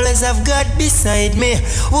will always have God beside me.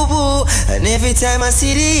 Woo woo. And every time I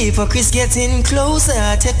see the hypocrites getting closer,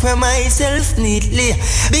 I take for myself neatly.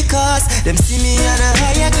 Because them see me on a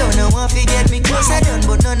higher ground, I want to get me closer down,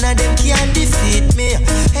 but none of them can defeat me.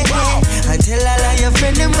 Hey, hey. I tell all of your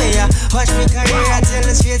friends them way, watch me career, I tell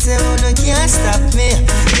them straight, say, oh, no, can't stop me.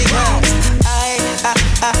 Because I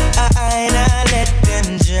let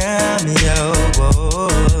them jam me out.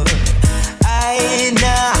 I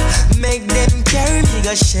make them carry me,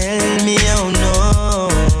 go shell me, oh no.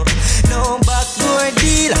 No backdoor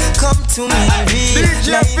deal, come to me real.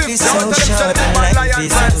 Life is so short and life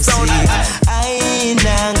is so sweet. I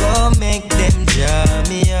go make them jam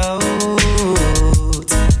me out.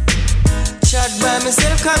 Shot by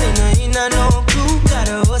myself, coming in and no clue.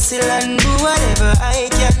 Gotta hustle and do whatever I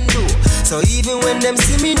can do. So even when them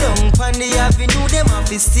see me down on the avenue, them have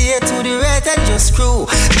to stay to the right and just screw.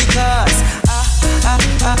 Because I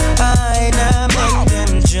make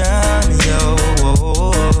them jam me out.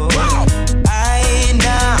 I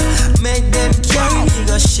make them carry me,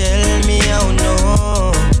 go shell me out.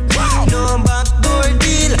 No backdoor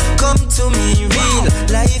deal, come to me real.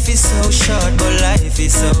 Life is so short, but life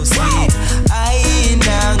is so sweet. I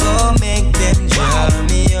go make them jam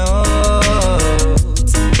me out.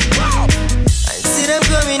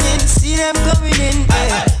 See them coming in,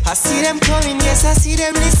 yeah. I see them coming, yes, I see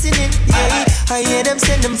them listening, yeah. I hear them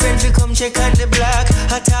send them friends to come check on the block.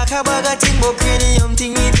 I talk about a thing, but cranium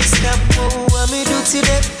thing need to stop. Oh, what me do to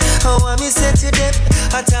them? Oh, what me say to them?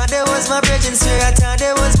 I thought there was my virgin, sir, I thought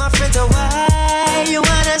there was my friend. So why you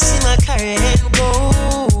wanna see my career and go?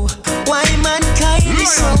 Why mankind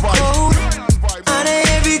is so cold? And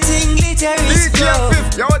everything glitter is gold.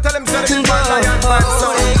 Yo, tell them to the bad lion vibe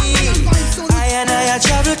sound. I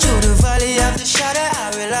travel through the valley of the shadow,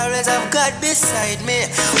 I will always have God beside me.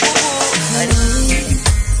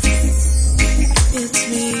 It's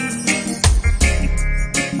me.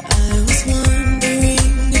 I was wondering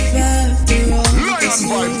if after all this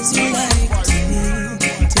was you like to me,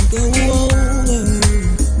 to go over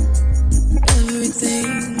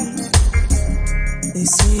everything. They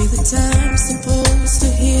say the time's supposed to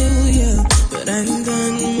heal you, but I ain't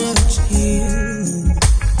done much healing.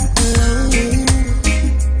 Hello,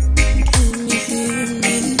 can you hear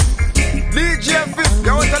me? DJFIF,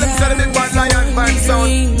 yo, tell them to the big bad lion vibe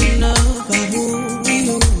sound.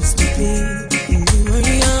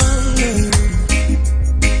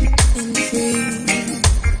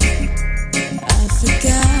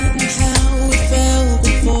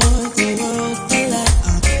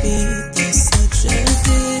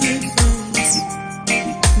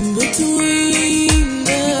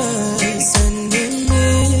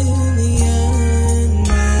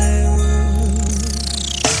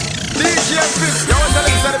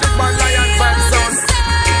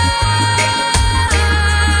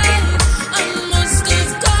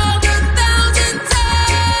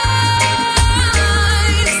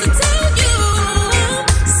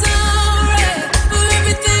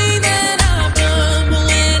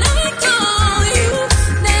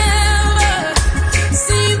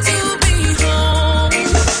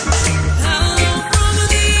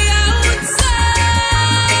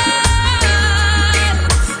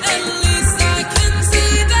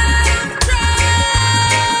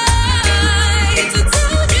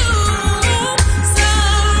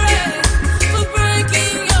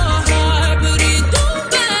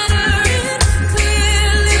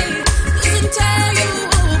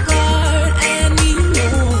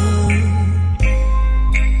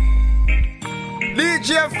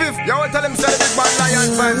 DJFIF, yo, tell them to the big bad lion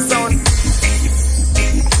vibe sound.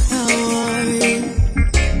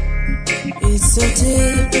 It's so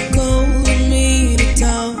typical of me to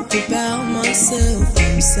talk about myself.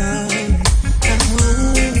 I'm sorry. I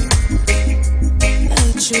hope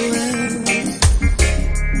that you will.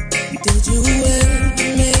 Did you ever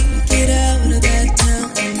make it out of that town?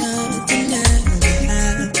 Nothing ever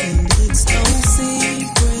happened. It's no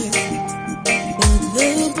secret. But the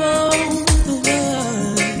both of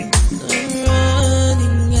us are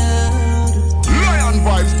running out of time. Lion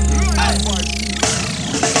vibes.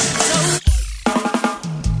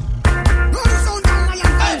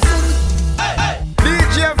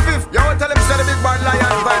 DJFIF, yo, tell them to the big bad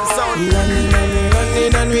lion vibe sound.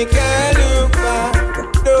 Running and we can't look back.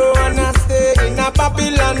 Don't wanna stay in a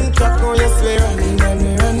Babylon truck. Oh yes, we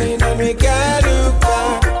running and we can't look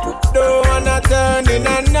back. Don't wanna turn in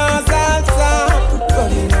a nozzle sound.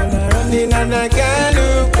 Running and I can't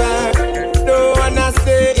look back. Don't wanna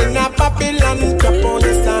stay in a Babylon truck. Oh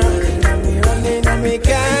yes, running and we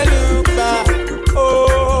can't look back.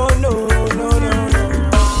 Oh no.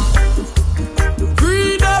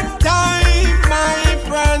 Freedom time, my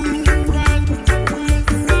friend.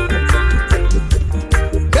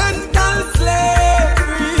 Mental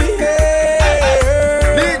slavery.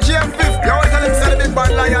 DJFIF, yo, tell them to the big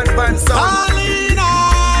bad lion vibe sound. Calling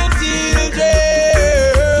our children.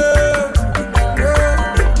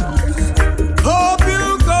 Hope you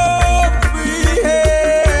go free.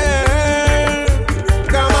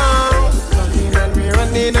 Come on,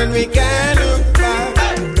 running and we can't look back.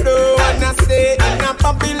 Don't wanna stay in a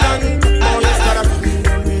Babylon. Oh yes,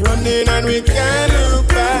 we running and we can't look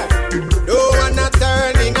back. Don't wanna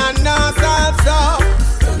turn in a nozzle sound.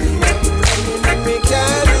 Running and we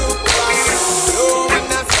can't look back. Don't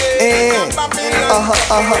wanna stay in a Babylon.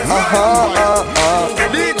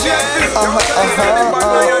 DJFIF, yo, tell them to the big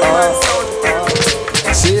bad lion vibe sound.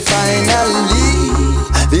 Say finally,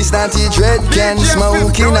 this naughty dread can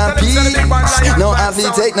smoke in a peace. No have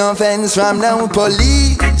to take no offense from no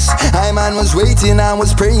police. I man was waiting, I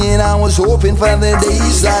was praying, I was hoping for the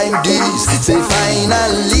days like these. Say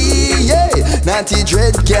finally, yeah, naughty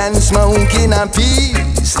dread can smoke in a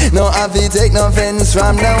peace. No have to take no offense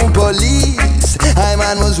from no police. I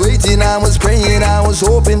man was waiting, I was praying, I was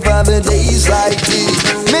hoping for the days like these.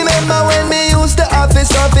 Remember when me used to have this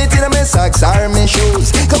stuff it in my socks or my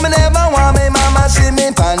shoes. Come and never want me mama see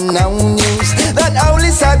me pan now news. That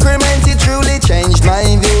holy sacrament it truly changed my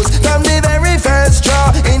views. From the very first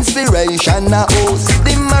draw, inspiration I owes.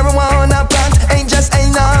 The marijuana plant ain't just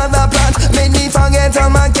another plant. Made me forget all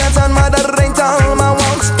my cats and moderate all my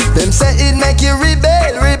wants. Them say it make you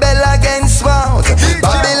rebel against what?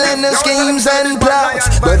 Babylon the schemes and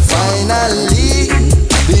plots. But finally,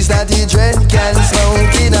 this naughty dread can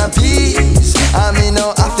smoke in a peace. I mean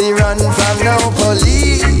no have to run from no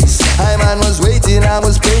police. I man was waiting, I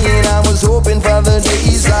was praying, I was hoping for the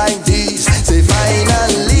days like these. Say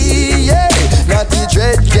finally, yeah, naughty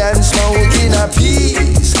dread can smoke in a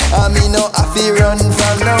peace. I mean no have to run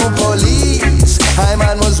from no police. I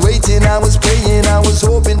man was waiting, I was praying, I was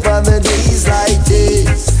hoping for the days like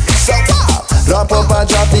this. So drop up and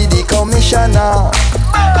drop it partner,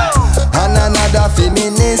 and another for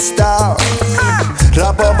minister.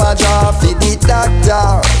 Rap up a jaw for the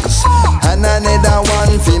doctors, and another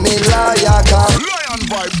one for me lawyer.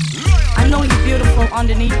 I know you're beautiful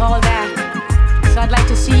underneath all that, so I'd like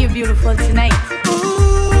to see you beautiful tonight.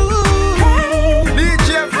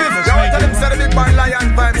 DJFIF, y'all tell him say the big band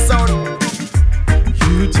Lion Vibe sound.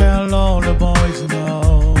 You tell all the boys you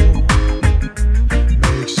know,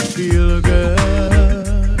 makes you feel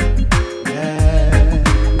good, yeah.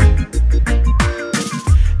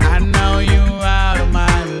 I know you out of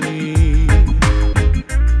my league,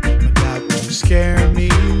 but that won't scare me,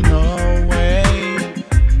 no way,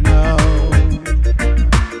 no.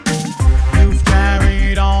 You've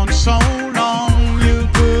carried on so long, you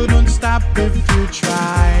couldn't stop if you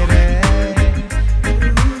tried it.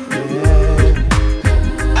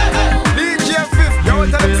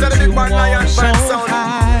 So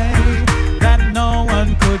high that no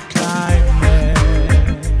one could climb it,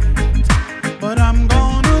 but I'm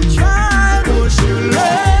gonna try. Would you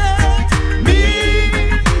let me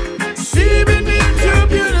see beneath your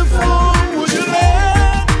beautiful? Would you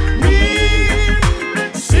let me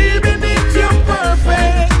see beneath your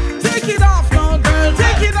perfect? Take it off, no girl,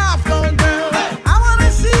 take it off, no girl. I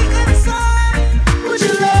wanna see inside. Would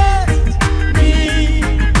you let me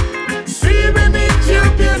see beneath your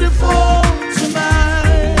beautiful?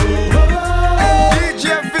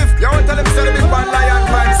 Tell him say the big band Lion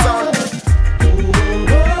Vibe sound.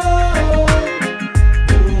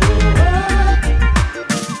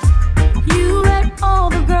 You let all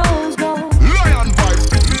the girls go. Lion Vibe.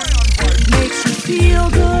 Makes you feel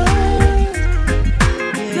good,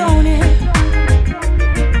 don't it?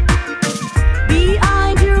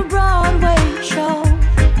 Behind your Broadway show,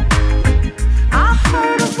 I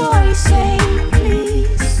heard a voice say,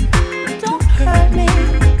 please don't hurt me.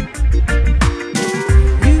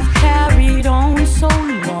 So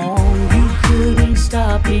long, you couldn't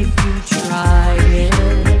stop if you tried it.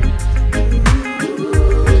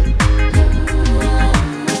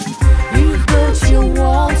 You've built your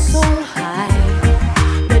wall so high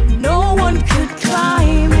that no one could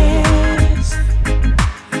climb it.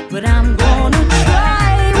 But I'm gonna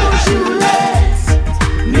try. Won't you let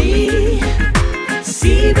me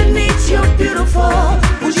see beneath your beautiful?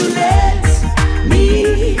 Would you let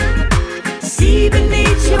me see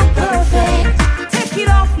beneath your perfect? Take it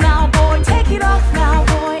off now, boy, take it off now,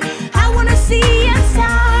 boy. I wanna see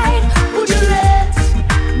inside. Would you let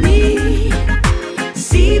me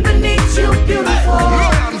see beneath your beautiful?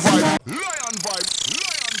 Lion Vibe, Lion Vibe,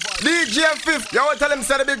 Lion Vibe. DJFIF, y'all tell him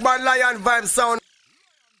say the big band Lion Vibe sound.